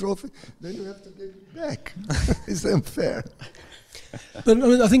 receive the trophy, then you have to get it back. It's unfair. But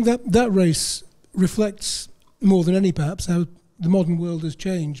I think that race reflects more than any, perhaps, how the modern world has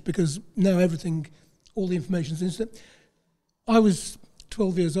changed, because now everything, all the information is instant. I was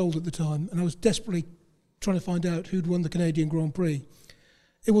 12 years old at the time, and I was desperately trying to find out who'd won the Canadian Grand Prix.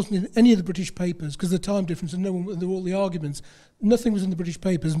 It wasn't in any of the British papers because of the time difference and there were all the arguments. Nothing was in the British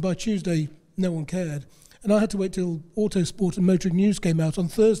papers, and by Tuesday, no one cared. And I had to wait till Autosport and Motoring News came out on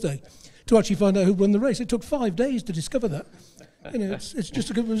Thursday to actually find out who won the race. It took 5 days to discover that. It's just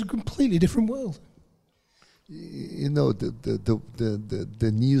it was a completely different world.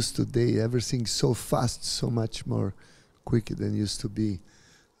 The news today, everything's so fast, so much more quicker than it used to be.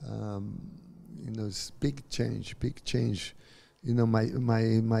 It's big change.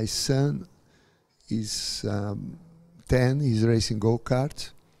 My son is 10. He's racing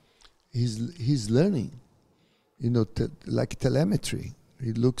go-kart. He's learning, like telemetry.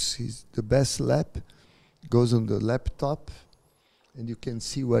 He's the best lap goes on the laptop, and you can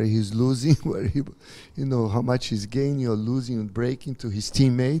see where he's losing, where he, you know, how much he's gaining or losing and braking to his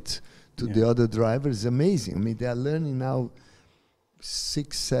teammates, to the other drivers. It's amazing. I mean, they are learning now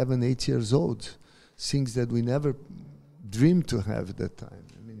 6, 7, 8 years old, things that we never dreamed to have at that time.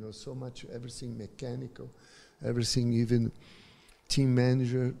 I mean, there was so much, everything mechanical, everything, even team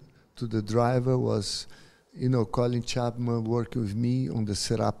manager to the driver was, you know, Colin Chapman working with me on the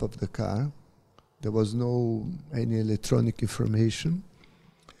setup of the car. There was no any electronic information.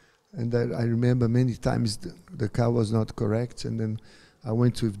 And I remember many times the car was not correct, and then I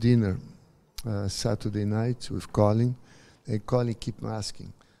went to dinner Saturday night with Colin, and Colin kept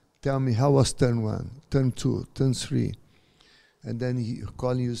asking, tell me, how was turn 1, turn 2, turn 3? And then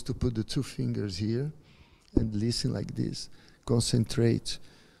Colin used to put the 2 fingers here and listen like this, concentrate.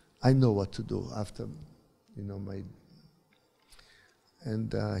 I know what to do after, you know, my...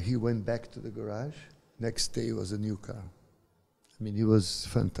 And he went back to the garage. Next day was a new car. I mean, he was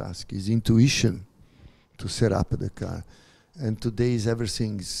fantastic. His intuition to set up the car. And today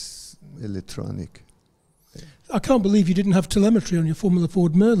everything's electronic. I can't believe you didn't have telemetry on your Formula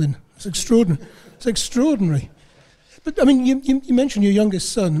Ford Merlin. It's extraordinary. It's extraordinary. But I mean, you mentioned your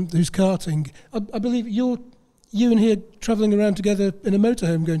youngest son who's karting. I believe you and he are travelling around together in a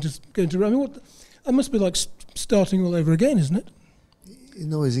motorhome going to. I mean, that must be like starting all over again, isn't it? You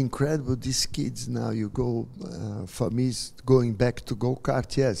know, it's incredible. These kids now, you go, for me, it's going back to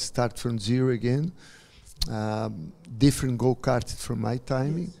go-kart, yes, start from zero again. Different go-kart from my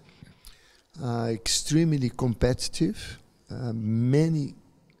timing. Extremely competitive, many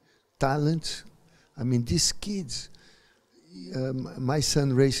talent. I mean, these kids, my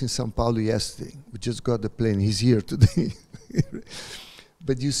son raced in São Paulo yesterday. We just got the plane. He's here today.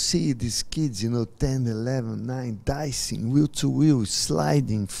 But you see these kids, you know, 10, 11, 9, dicing, wheel-to-wheel,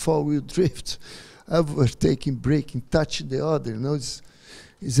 sliding, four-wheel drift, overtaking, braking, touching the other. You know,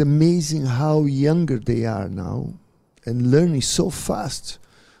 it's amazing how younger they are now and learning so fast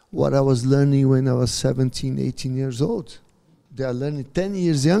what I was learning when I was 17, 18 years old. They are learning 10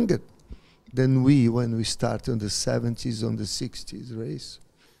 years younger than we when we started in the 70s, on the 60s race.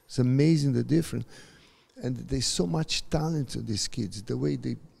 It's amazing the difference. And there's so much talent to these kids, the way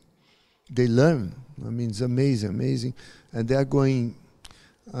they learn. I mean, it's amazing. And they're going,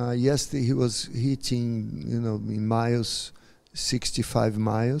 yesterday he was hitting, you know, in miles, 65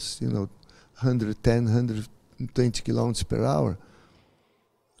 miles, you know, 110, 120 kilometers per hour.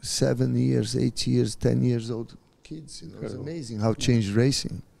 7 years, 8 years, 10 years old kids. You know, it's amazing how changed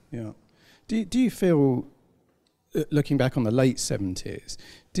racing. Yeah. Do you feel, looking back on the late 70s,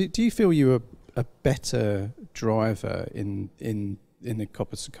 do you feel you were a better driver in the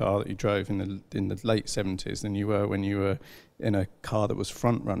Coppice car that you drove in the late 70s than you were when you were in a car that was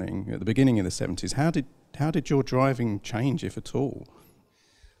front running at the beginning of the 70s? How did your driving change, if at all?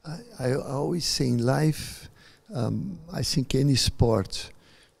 I always say in life, I think any sport,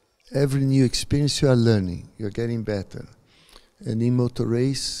 every new experience you are learning, you're getting better. And in motor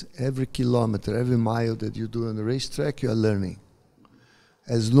race, every kilometer, every mile that you do on the racetrack, you are learning.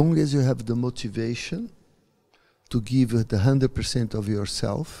 As long as you have the motivation to give the 100% of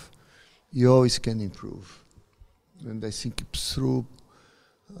yourself, you always can improve. And I think through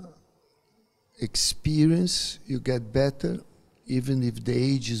experience, you get better. Even if the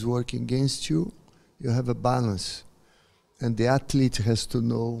age is working against you, you have a balance. And the athlete has to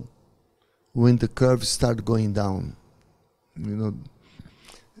know when the curves start going down. You know,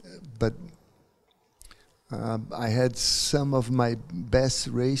 but I had some of my best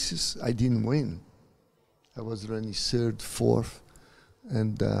races. I didn't win. I was running third, fourth,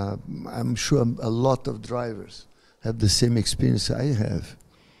 and I'm sure a lot of drivers have the same experience I have.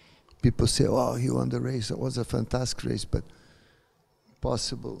 People say, "Oh, he won the race. It was a fantastic race," but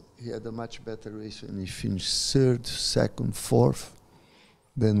possible he had a much better race and he finished third, second, fourth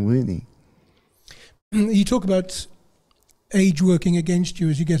than winning. You talk about age working against you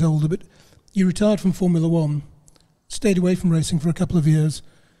as you get older, but you retired from Formula One, stayed away from racing for a couple of years,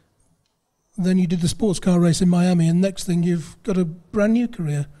 then you did the sports car race in Miami, and next thing you've got a brand new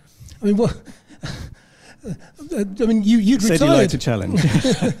career. I mean, what? I mean, you'd retired. Said you like to challenge.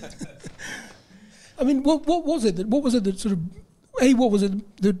 I mean, what was it that sort of, what was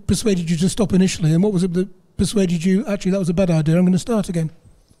it that persuaded you to stop initially, and what was it that persuaded you, actually, that was a bad idea, I'm going to start again?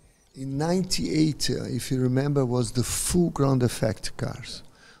 In 98, if you remember, was the full ground effect cars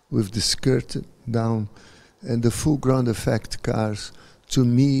with the skirt down, and the full ground effect cars, to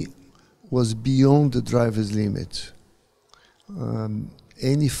me, was beyond the driver's limit.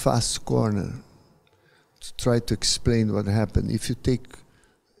 Any fast corner, to try to explain what happened, if you take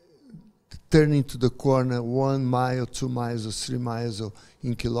turning to the corner 1 mile, 2 miles, or 3 miles or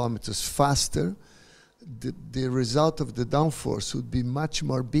in kilometers faster, the result of the downforce would be much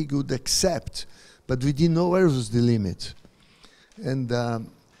more big, would accept, but we didn't know where was the limit. And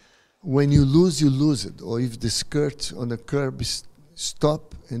when you lose it, or if the skirt on the curb is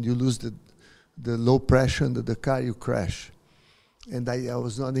stop and you lose the low pressure under the car, you crash. And I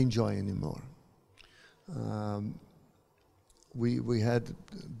was not enjoying anymore. We had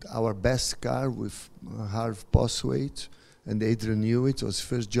our best car with half post weight, and Adrian knew it. It was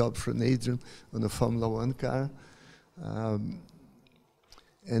first job from Adrian on a Formula One car.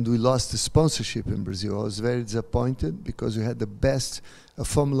 And we lost the sponsorship in Brazil. I was very disappointed because we had the best. A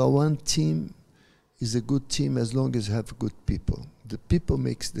Formula One team is a good team as long as you have good people. The people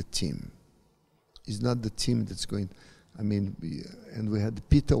makes the team. It's not the team that's going. And we had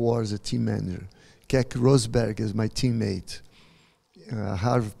Peter War as a team manager, Keck Rosberg as my teammate,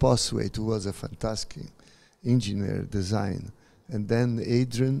 Harv Poswaite, who was a fantastic engineer design. And then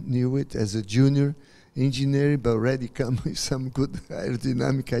Adrian knew it as a junior engineer, but already come with some good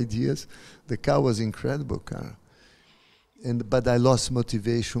aerodynamic ideas. The car was an incredible car. But I lost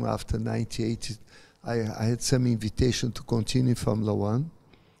motivation after 98. I had some invitation to continue Formula One.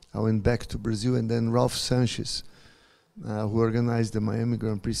 I went back to Brazil, and then Ralph Sanchez, who organized the Miami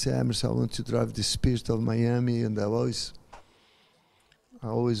Grand Prix, said, Emerson, I want to drive the Spirit of Miami, and I always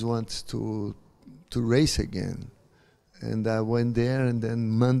want to race again. And I went there, and then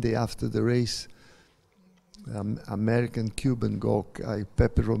Monday after the race, American-Cuban guy,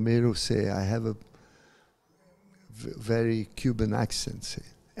 Pepe Romero, say, I have a very Cuban accent, say,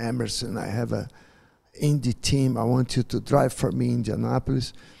 Emerson, I have a Indy team, I want you to drive for me in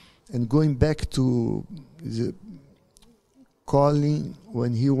Indianapolis. And going back to Colin,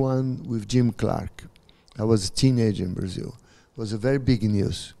 when he won with Jim Clark, I was a teenager in Brazil. It was a very big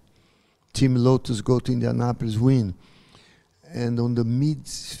news. Team Lotus go to Indianapolis, win. And on the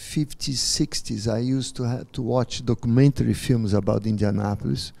mid-50s, 60s, I used to have to watch documentary films about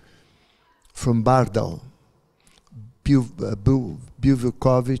Indianapolis from Bardal,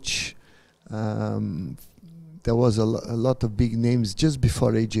 Buvikovic. There was a lot of big names just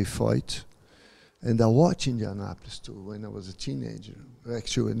before A.J. Foyt. And I watched Indianapolis too when I was a teenager.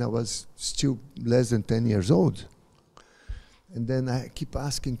 Actually, when I was still less than 10 years old. And then I keep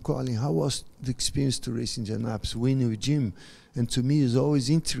asking Colin, how was the experience to race in Indianapolis, winning with Jim? And to me, it's always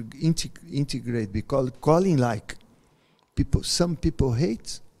integrate, because Colin, like, some people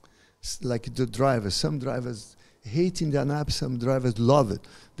hate, like the drivers. Some drivers hate Indianapolis, some drivers love it.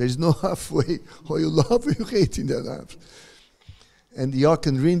 There's no halfway, or you love or you hate Indianapolis. And York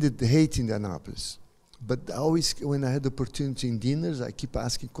and Rin did hate Indianapolis. But always, when I had the opportunity in dinners, I keep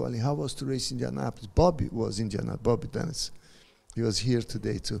asking Colin, how was to race in Indianapolis? Bobby was in Indianapolis, Bobby Dennis. He was here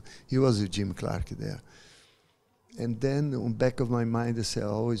today too. He was with Jim Clark there. And then on the back of my mind, I said, I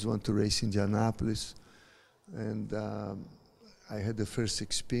always want to race in Indianapolis. And I had the first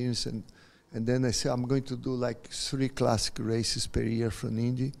experience. And then I said, I'm going to do like 3 classic races per year from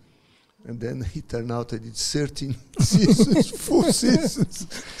Indy. And then it turned out I did 13 seasons, full seasons.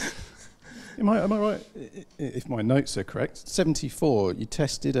 Am I right? If my notes are correct, 74, you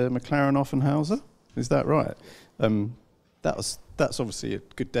tested a McLaren Offenhauser. Is that right? That's obviously a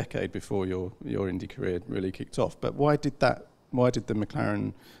good decade before your Indy career really kicked off. But why did the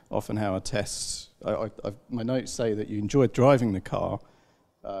McLaren Offenhauser tests? My notes say that you enjoyed driving the car,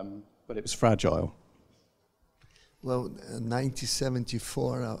 but it was fragile. Well, in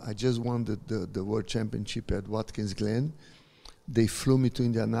 1974, I just won the World Championship at Watkins Glen. They flew me to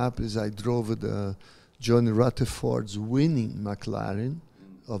Indianapolis. I drove the Johnny Rutherford's winning McLaren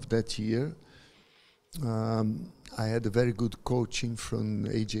of that year. I had a very good coaching from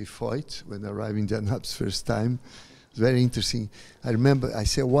A.J. Foyt when I arrived in Indianapolis first time. It was very interesting. I remember I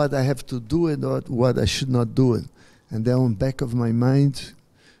said what I have to do and what I should not do. And then on the back of my mind,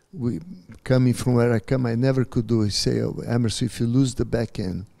 coming from where I come, I never could do it. Say, oh, Emerson, if you lose the back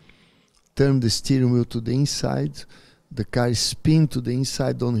end, turn the steering wheel to the inside, the car spin to the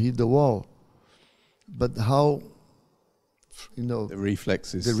inside, don't hit the wall. But how, the reflex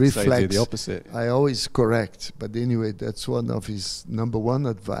say the opposite. I always correct, but anyway, that's one of his number one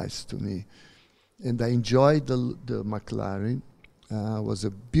advice to me. And I enjoyed the McLaren. It was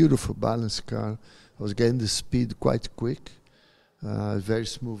a beautiful balanced car. I was getting the speed quite quick. Very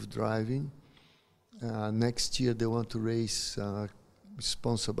smooth driving. Next year they want to race,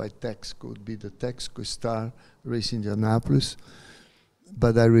 sponsored by Texaco, would be the Texaco Star race in Indianapolis.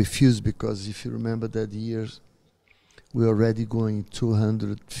 But I refused because if you remember that year, we were already going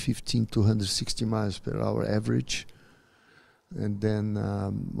 215, 260 miles per hour average. And then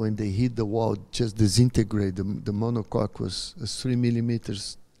when they hit the wall, just disintegrate. The monocoque was 3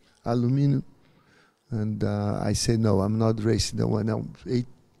 millimeters aluminum. And I said, no, I'm not racing the one. Now,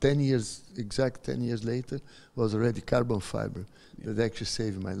 10 years later, was already carbon fiber. That actually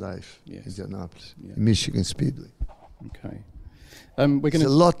saved my life in Indianapolis, Michigan Speedway. Okay. We're It's a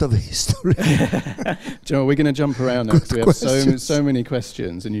lot of history. Joe, we're going to jump around now because we have so many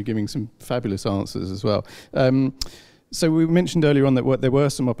questions, and you're giving some fabulous answers as well. So we mentioned earlier on that there were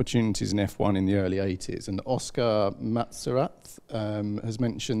some opportunities in F1 in the early 80s, and Oscar Matsurath has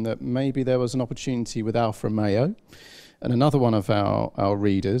mentioned that maybe there was an opportunity with Alfa Romeo. And another one of our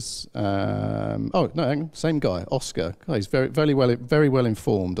readers, oh no, hang on, same guy, Oscar. Oh, he's very well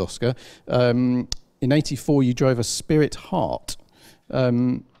informed, Oscar. In '84, you drove a Spirit Heart.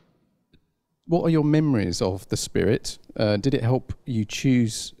 What are your memories of the Spirit? Did it help you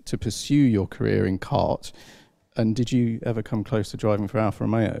choose to pursue your career in kart? And did you ever come close to driving for Alfa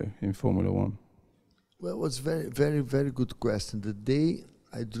Romeo in Formula One? Well, it was very good question. The day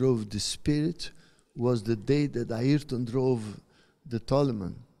I drove the Spirit was the day that Ayrton drove the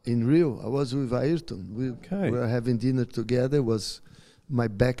Toleman in Rio. I was with Ayrton. We were having dinner together. It was my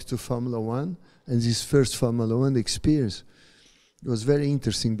back to Formula One and his first Formula One experience. It was very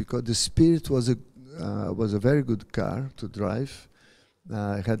interesting because the Spirit was a very good car to drive.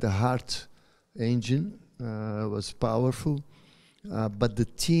 It had a Hart engine, was powerful, but the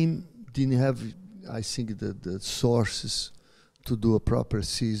team didn't have, I think, the sources to do a proper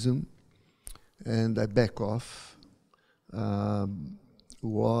season. And I back off.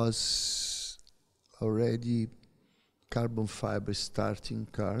 Was already carbon fiber starting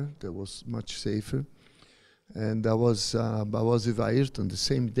car that was much safer, and I was with Ayrton the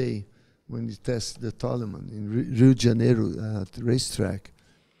same day when he tested the Toleman in Rio de Janeiro at the racetrack,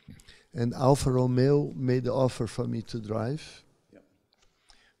 and Alfa Romeo made the offer for me to drive,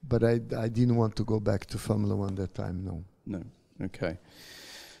 but I didn't want to go back to Formula One that time. No. Okay.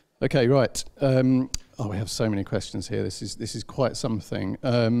 Okay, right. Oh, we have so many questions here. This is quite something.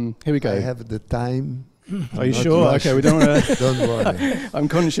 Here we go. I have the time. Are you sure? Okay, we don't want to. Don't worry. I'm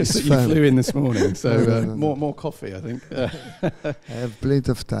conscious that you flew in this morning, so more coffee, I think. I have plenty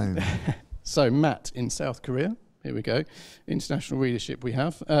of time. So, Matt in South Korea. Here we go. International readership we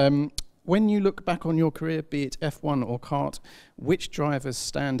have. When you look back on your career, be it F1 or kart, which drivers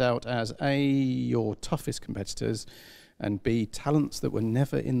stand out as A, your toughest competitors, and B, talents that were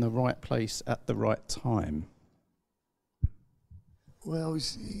never in the right place at the right time? Well,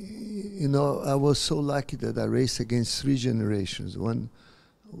 you know, I was so lucky that I raced against 3 generations.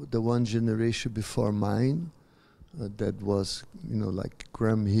 The one generation before mine, that was, you know, like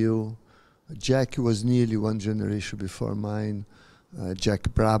Graham Hill. Jackie was nearly 1 generation before mine. Jack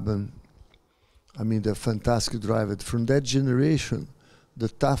Brabham. I mean, they're fantastic drivers. From that generation, the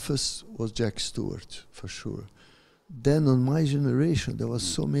toughest was Jack Stewart, for sure. Then on my generation, there was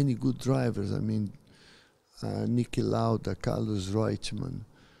so many good drivers. I mean, Niki Lauda, Carlos Reutemann,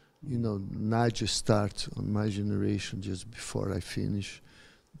 you know, Nigel Start on my generation just before I finished.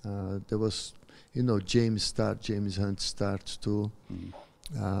 There was, you know, James Hunt Start too.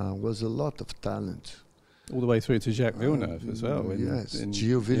 Was a lot of talent. All the way through to Jacques Villeneuve as well. Yes,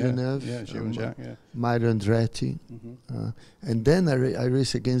 Gio Villeneuve. Yeah, Gio and Jacques, yeah. Mario Andretti. And then I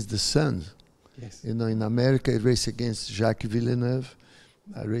race against the Sun. Yes. You know, in America, I race against Jacques Villeneuve.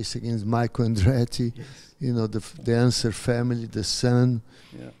 I race against Michael Andretti. Yes. You know, the Answer family, the Sun.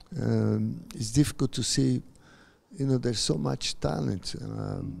 Yeah. It's difficult to see. You know, there's so much talent.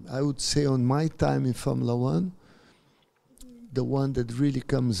 I would say on my time in Formula One, the one that really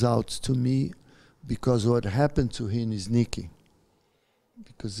comes out to me, because what happened to him is Nicky.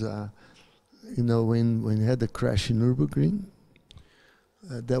 Because, you know, when he had the crash in Nürburgring,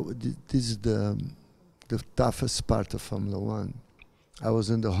 this is the toughest part of Formula One. I was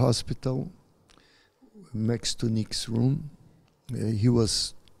in the hospital next to Nick's room. He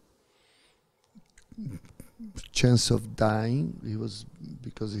was chance of dying. He was,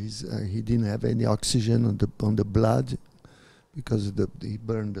 because he didn't have any oxygen on the blood, because he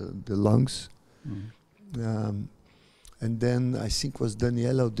burned the lungs. And then I think it was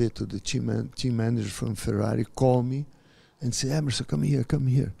Daniele Audetto, the team manager from Ferrari, called me and said, "Emerson, come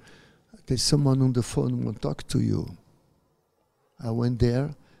here. There's someone on the phone who wants to talk to you." I went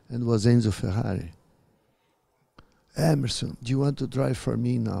there, and it was Enzo Ferrari. "Emerson, do you want to drive for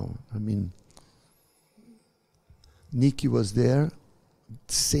me now?" I mean, Nicky was there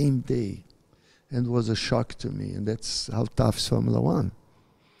same day, and it was a shock to me, and that's how tough is Formula One.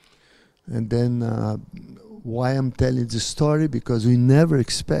 And then why I'm telling the story, because we never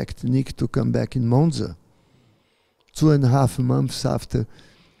expect Nick to come back in Monza 2.5 months after,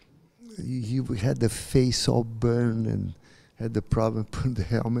 he had the face all burned and had the problem putting the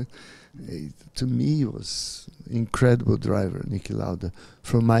helmet. To me, he was incredible driver, Niki Lauda.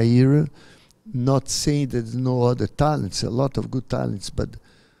 From my era, not saying that there's no other talents, a lot of good talents, but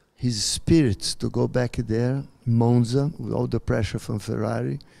his spirit to go back there, Monza, with all the pressure from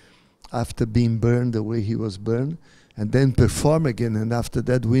Ferrari, after being burned the way he was burned, and then perform again, and after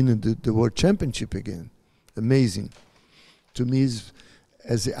that winning the World Championship again. Amazing. To me,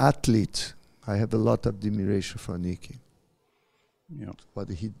 as an athlete, I have a lot of admiration for Nicky. Yeah. But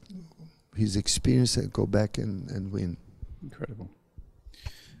his experience and go back and win. Incredible.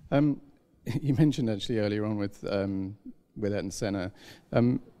 You mentioned actually earlier on with Ayrton Senna.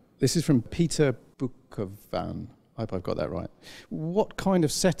 This is from Peter Bukovan. I hope I've got that right. What kind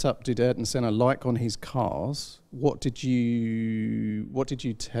of setup did Ayrton Senna like on his cars? What did you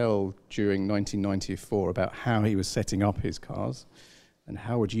tell during 1994 about how he was setting up his cars? And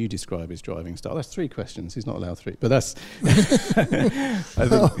how would you describe his driving style? That's 3 questions. He's not allowed 3, but that's. I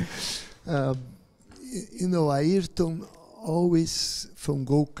think. Ayrton always from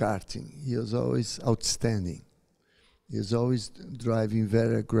go-karting. He was always outstanding. He was always driving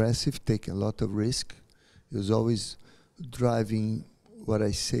very aggressive, taking a lot of risk. He was always driving what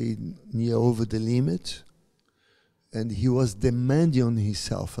I say near over the limit, and he was demanding on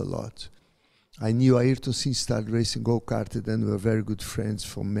himself a lot. I knew Ayrton since he started racing go-kart, and we were very good friends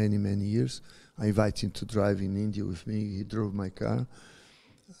for many, many years. I invited him to drive in India with me. He drove my car.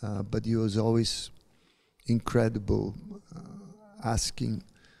 But he was always incredible, asking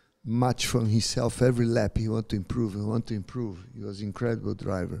much from himself. Every lap he wanted to improve, He was an incredible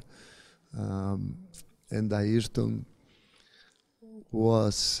driver. And Ayrton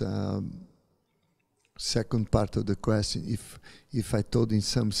was, second part of the question, if I told him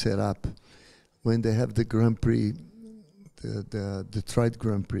some setup, when they have the Grand Prix, the Detroit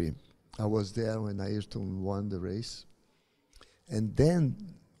Grand Prix, I was there when Ayrton won the race. And then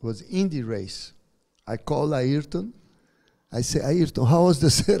was Indy race. I called Ayrton. I say, Ayrton, how was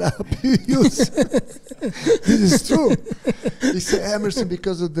the setup you used? This is true. He said, Emerson,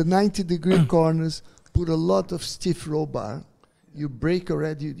 because of the 90-degree corners, put a lot of stiff roll bar. You brake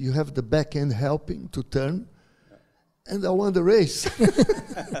already, you have the back end helping to turn. And I won the race.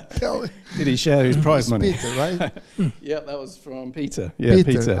 Did he share his prize money? Peter, right? Yeah, that was from Peter. Yeah,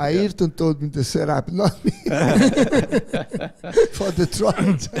 Peter. Ayrton told me to set up, not me. For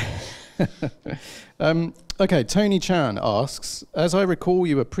Detroit. Okay, Tony Chan asks, as I recall,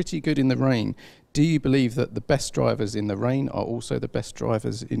 you were pretty good in the rain. Do you believe that the best drivers in the rain are also the best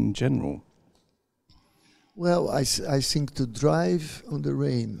drivers in general? Well, I think to drive on the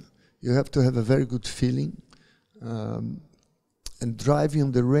rain, you have to have a very good feeling. And driving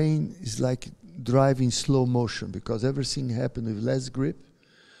on the rain is like driving slow motion, because everything happens with less grip.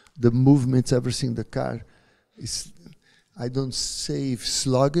 The movements, everything in the car is, I don't say if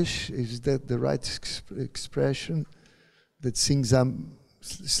sluggish, is that the right expression? That things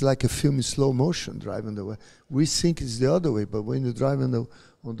it's like a film in slow motion driving the wet. We think it's the other way, but when you drive on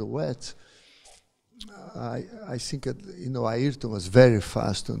the wet, I think Ayrton was very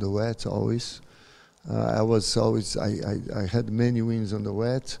fast on the wet always. I had many wins on the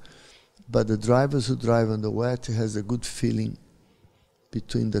wet, but the drivers who drive on the wet has a good feeling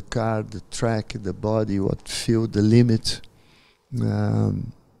between the car, the track, the body, what feel the limit.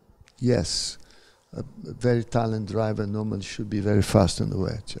 Yes, a very talented driver normally should be very fast on the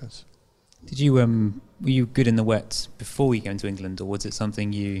wet, yes. Did you were you good in the wet before you came to England, or was it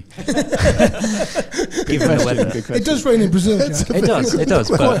something you? Given the weather, it does rain in Brazil. It does,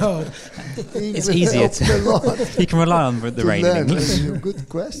 quite but hard. it's easier to. You can rely on the rain in England. Good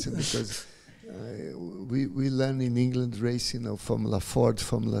question, because we learn in England racing, Formula Ford,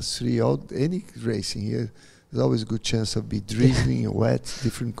 Formula 3, any racing here. There's always a good chance of be drizzling, wet,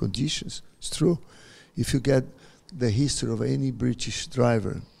 different conditions. It's true. If you get the history of any British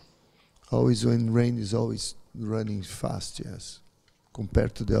driver, always when rain is always running fast, yes,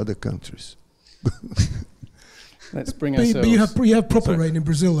 compared to the other countries. Let's bring ourselves. But you have proper rain in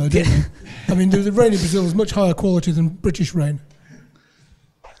Brazil, though, don't you? I mean, the rain in Brazil is much higher quality than British rain.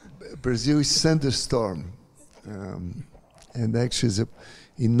 Brazil is thunderstorm, and actually,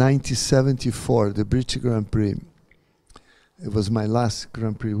 in 1974, the British Grand Prix. It was my last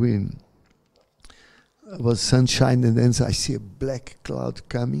Grand Prix win. It was sunshine, and then I see a black cloud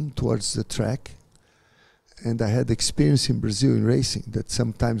coming towards the track. And I had experience in Brazil in racing that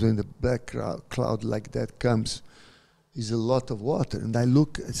sometimes when the black cloud like that comes, is a lot of water. And I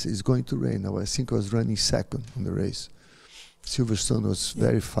look, it's going to rain. I think I was running second in the race. Silverstone was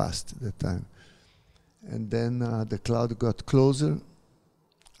very fast at that time. And then the cloud got closer.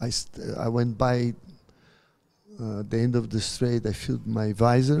 I went by the end of the straight. I filled my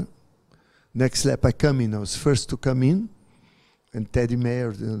visor. Next lap I come in. I was first to come in. And Teddy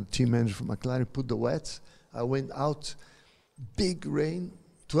Mayer, the team manager for McLaren, put the wets. I went out, big rain,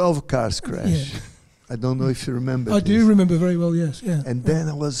 12 cars crashed. Yeah. I don't know if you remember. I do remember very well, yes. Yeah. And then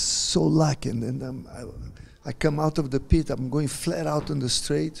I was so lucky. And then I come out of the pit. I'm going flat out on the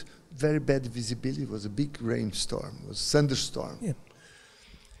straight. Very bad visibility. It was a big rainstorm. It was a thunderstorm. Yeah.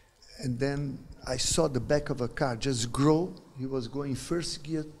 And then I saw the back of a car just grow. He was going first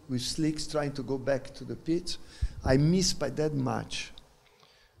gear with slicks, trying to go back to the pit. I missed by that much.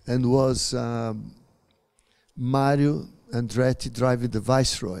 And was Mario Andretti driving the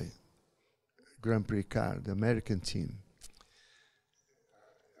Viceroy Grand Prix car, the American team.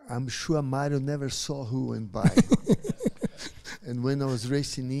 I'm sure Mario never saw who went by. And when I was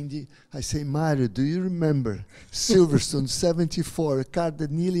racing Indy, I say, Mario, do you remember Silverstone 74, a car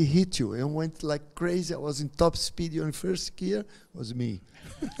that nearly hit you and went like crazy? I was in top speed, you're in first gear. It was me.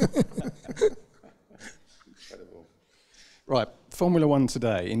 Incredible. Right, Formula One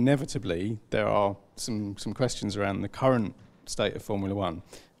today. Inevitably, there are some questions around the current state of Formula One.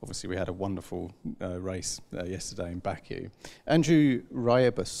 Obviously, we had a wonderful race yesterday in Baku. Andrew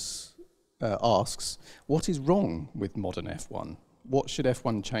Rayabus asks, what is wrong with modern F1? What should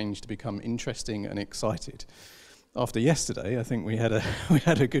F1 change to become interesting and excited? After yesterday, I think we had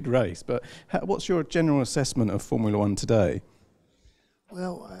a good race. But what's your general assessment of Formula One today?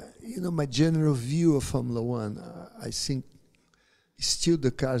 Well, my general view of Formula One, I think still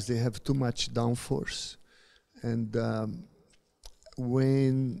the cars, they have too much downforce. And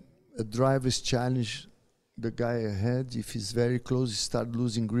when a driver is challenged, the guy ahead, if he's very close, you start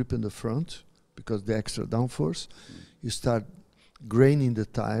losing grip in the front because the extra downforce. You start graining the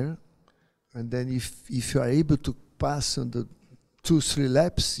tire, and then if you are able to pass on the 2-3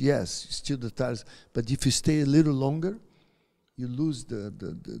 laps, yes, still the tires. But if you stay a little longer, you lose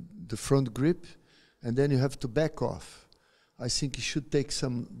the front grip, and then you have to back off. I think you should take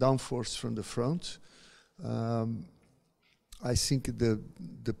some downforce from the front. I think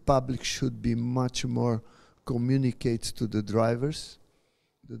the public should be much more communicate to the drivers.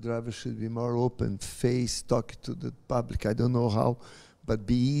 The drivers should be more open, face, talk to the public. I don't know how, but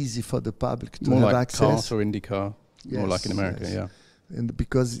be easy for the public to have access. More like CART or IndyCar, more like in America, yes. Yeah. And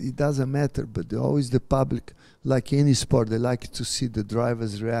because it doesn't matter, but always the public, like any sport, they like to see the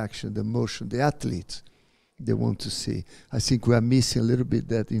driver's reaction, the motion, the athletes they want to see. I think we are missing a little bit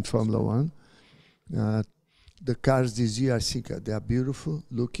that in Formula One. The cars this year, I think they are beautiful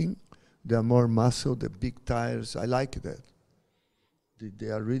looking. They are more muscle, the big tires. I like that. They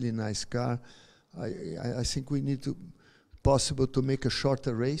are really nice car. I think we need to, possible to make a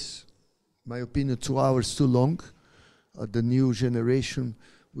shorter race. My opinion, 2 hours too long. The new generation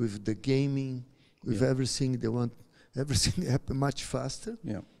with the gaming, with everything, they want everything to happen much faster.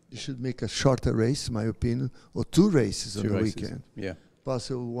 Yeah. You should make a shorter race, my opinion, or 2 races on the weekend. Yeah.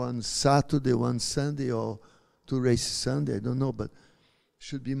 Possible one Saturday, one Sunday, or 2 races Sunday, I don't know, but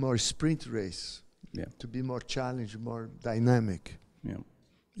should be more sprint race. Yeah. To be more challenged, more dynamic. Yeah.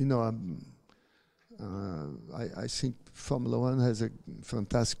 I think Formula One has a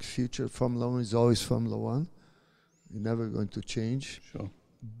fantastic future. Formula One is always Formula One. It's never going to change. Sure.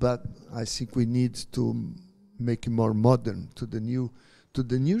 But I think we need to make it more modern to the new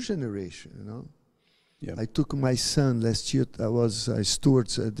generation. Yeah. I took my son last year. I was a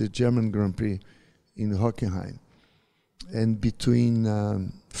steward at the German Grand Prix in Hockenheim, and between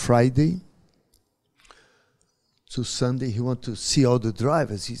Friday to Sunday, he wanted to see all the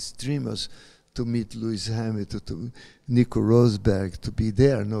drivers. His dream was to meet Lewis Hamilton, to Nico Rosberg, to be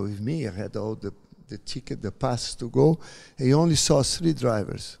there. With me, I had all the ticket, the pass to go. And he only saw 3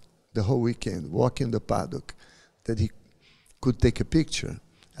 drivers the whole weekend, walking the paddock, that he could take a picture.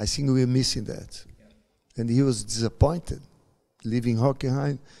 I think we were missing that. And he was disappointed, leaving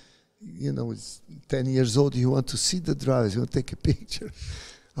Hockenheim. He's 10 years old, he wants to see the drivers, he wants to take a picture.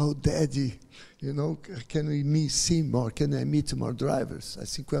 Oh, Daddy, can we see more? Can I meet more drivers? I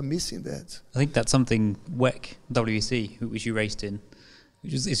think we're missing that. I think that's something WEC, which you raced in,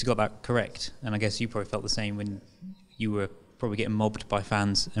 it's got that correct. And I guess you probably felt the same when you were probably getting mobbed by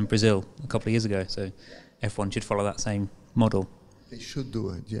fans in Brazil a couple of years ago. So F1 should follow that same model. They should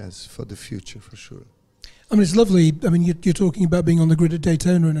do it, yes, for the future, for sure. I mean, it's lovely. I mean, you're talking about being on the grid at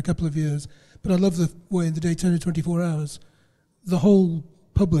Daytona in a couple of years, but I love the way in the Daytona 24 hours, the whole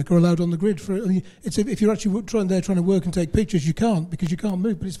public are allowed on the grid. I mean, if you're actually trying to work and take pictures, you can't because you can't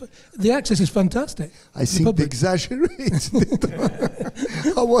move. But the access is fantastic. I think they exaggerate.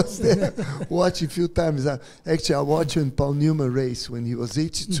 I was there watching a few times. Actually, I watched when Paul Newman race when he was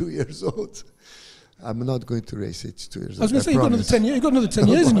 82 years old. I'm not going to race 82 years old. I was going to say, you've got another 10 years. You've got another 10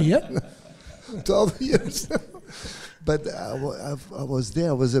 years in you yet. 12 years. But I was there.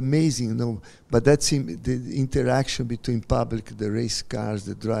 It was amazing, you know. But that's the interaction between public, the race cars,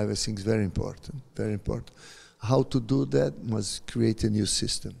 the drivers. I think is very important. Very important. How to do that must create a new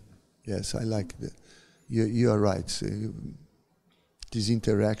system. Yes, I like that. You are right. So this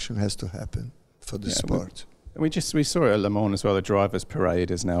interaction has to happen for the sport. We saw it at Le Mans as well. The drivers' parade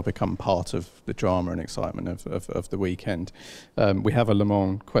has now become part of the drama and excitement of the weekend. We have a Le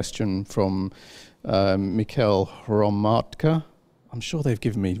Mans question from Mikel Hromadka. I'm sure they've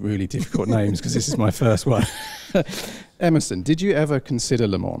given me really difficult names because this is my first one. Emerson, did you ever consider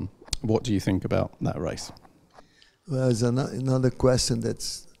Le Mans? What do you think about that race? Well, there's another question.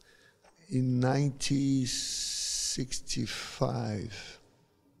 That's in 1965.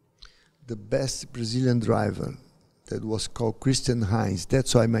 The best Brazilian driver that was called Christian Heinz.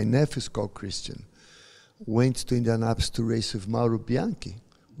 That's why my nephew is called Christian. Went to Indianapolis to race with Mauro Bianchi,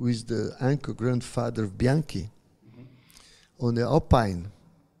 who is the uncle grandfather of Bianchi, on the Alpine.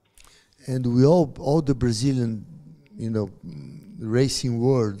 And we all the Brazilian, racing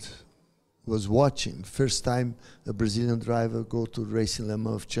world was watching. First time a Brazilian driver go to racing Le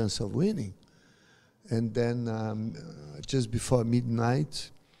Mans with chance of winning. And then just before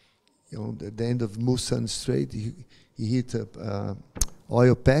midnight, at the end of Mulsanne Strait, he hit a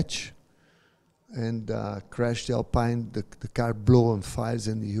oil patch and crashed the Alpine. The car blew on fires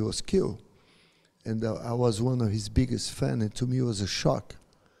and he was killed. And I was one of his biggest fans, and to me it was a shock.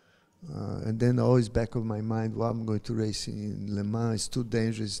 And then always back of my mind, well, I'm going to race in Le Mans. It's too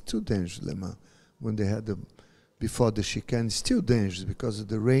dangerous, Le Mans. When they had before the chicane, it's still dangerous because of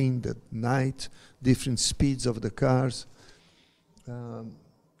the rain, the night, different speeds of the cars.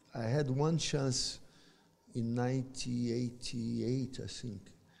 I had one chance in 1988, I think.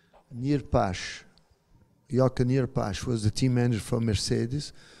 Nirpash, Jochen Nirpash was the team manager for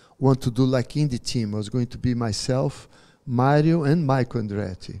Mercedes. Want to do like in the team. I was going to be myself, Mario, and Michael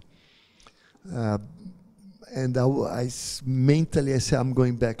Andretti. And mentally I said, I'm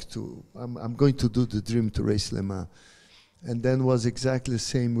going to do the dream to race Le Mans. And then was exactly the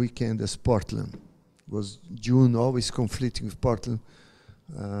same weekend as Portland. It was June, always conflicting with Portland.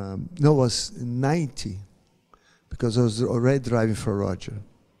 It was 90, because I was already driving for Roger.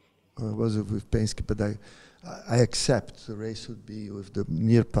 I was with Penske, but I accept the race would be with the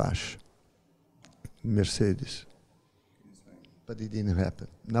Nirpash Mercedes. But it didn't happen.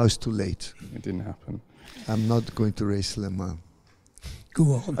 Now it's too late. It didn't happen. I'm not going to race Le Mans.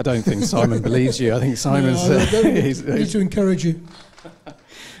 Go on. I don't think Simon believes you. I think Simon's... I need to encourage you.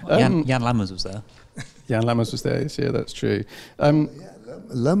 Jan Lammers was there. Jan Lammers was there, yeah, that's true.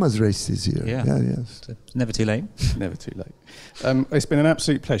 Lammers raced this year. Yeah. Yes. So never too late. Never too late. It's been an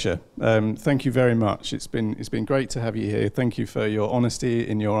absolute pleasure. Thank you very much. It's been great to have you here. Thank you for your honesty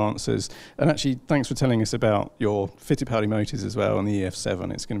in your answers, and actually thanks for telling us about your Fittipaldi motors as well on the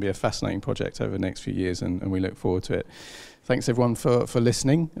EF7. It's going to be a fascinating project over the next few years, and we look forward to it. Thanks everyone for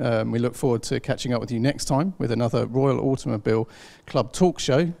listening. We look forward to catching up with you next time with another Royal Automobile Club talk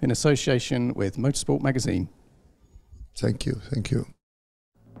show in association with Motorsport Magazine. Thank you.